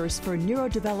find cures for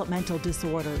neurodevelopmental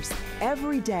disorders.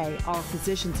 Every day, our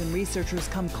physicians and researchers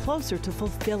come closer to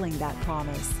fulfilling that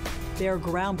promise. Their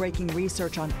groundbreaking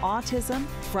research on autism,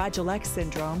 Fragile X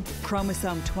syndrome,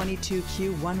 chromosome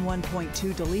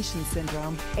 22q11.2 deletion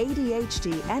syndrome,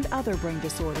 ADHD, and other brain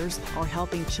disorders are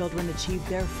helping children achieve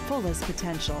their fullest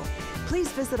potential. Please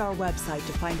visit our website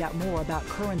to find out more about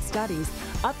current studies,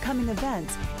 upcoming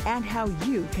events, and how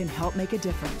you can help make a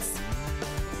difference.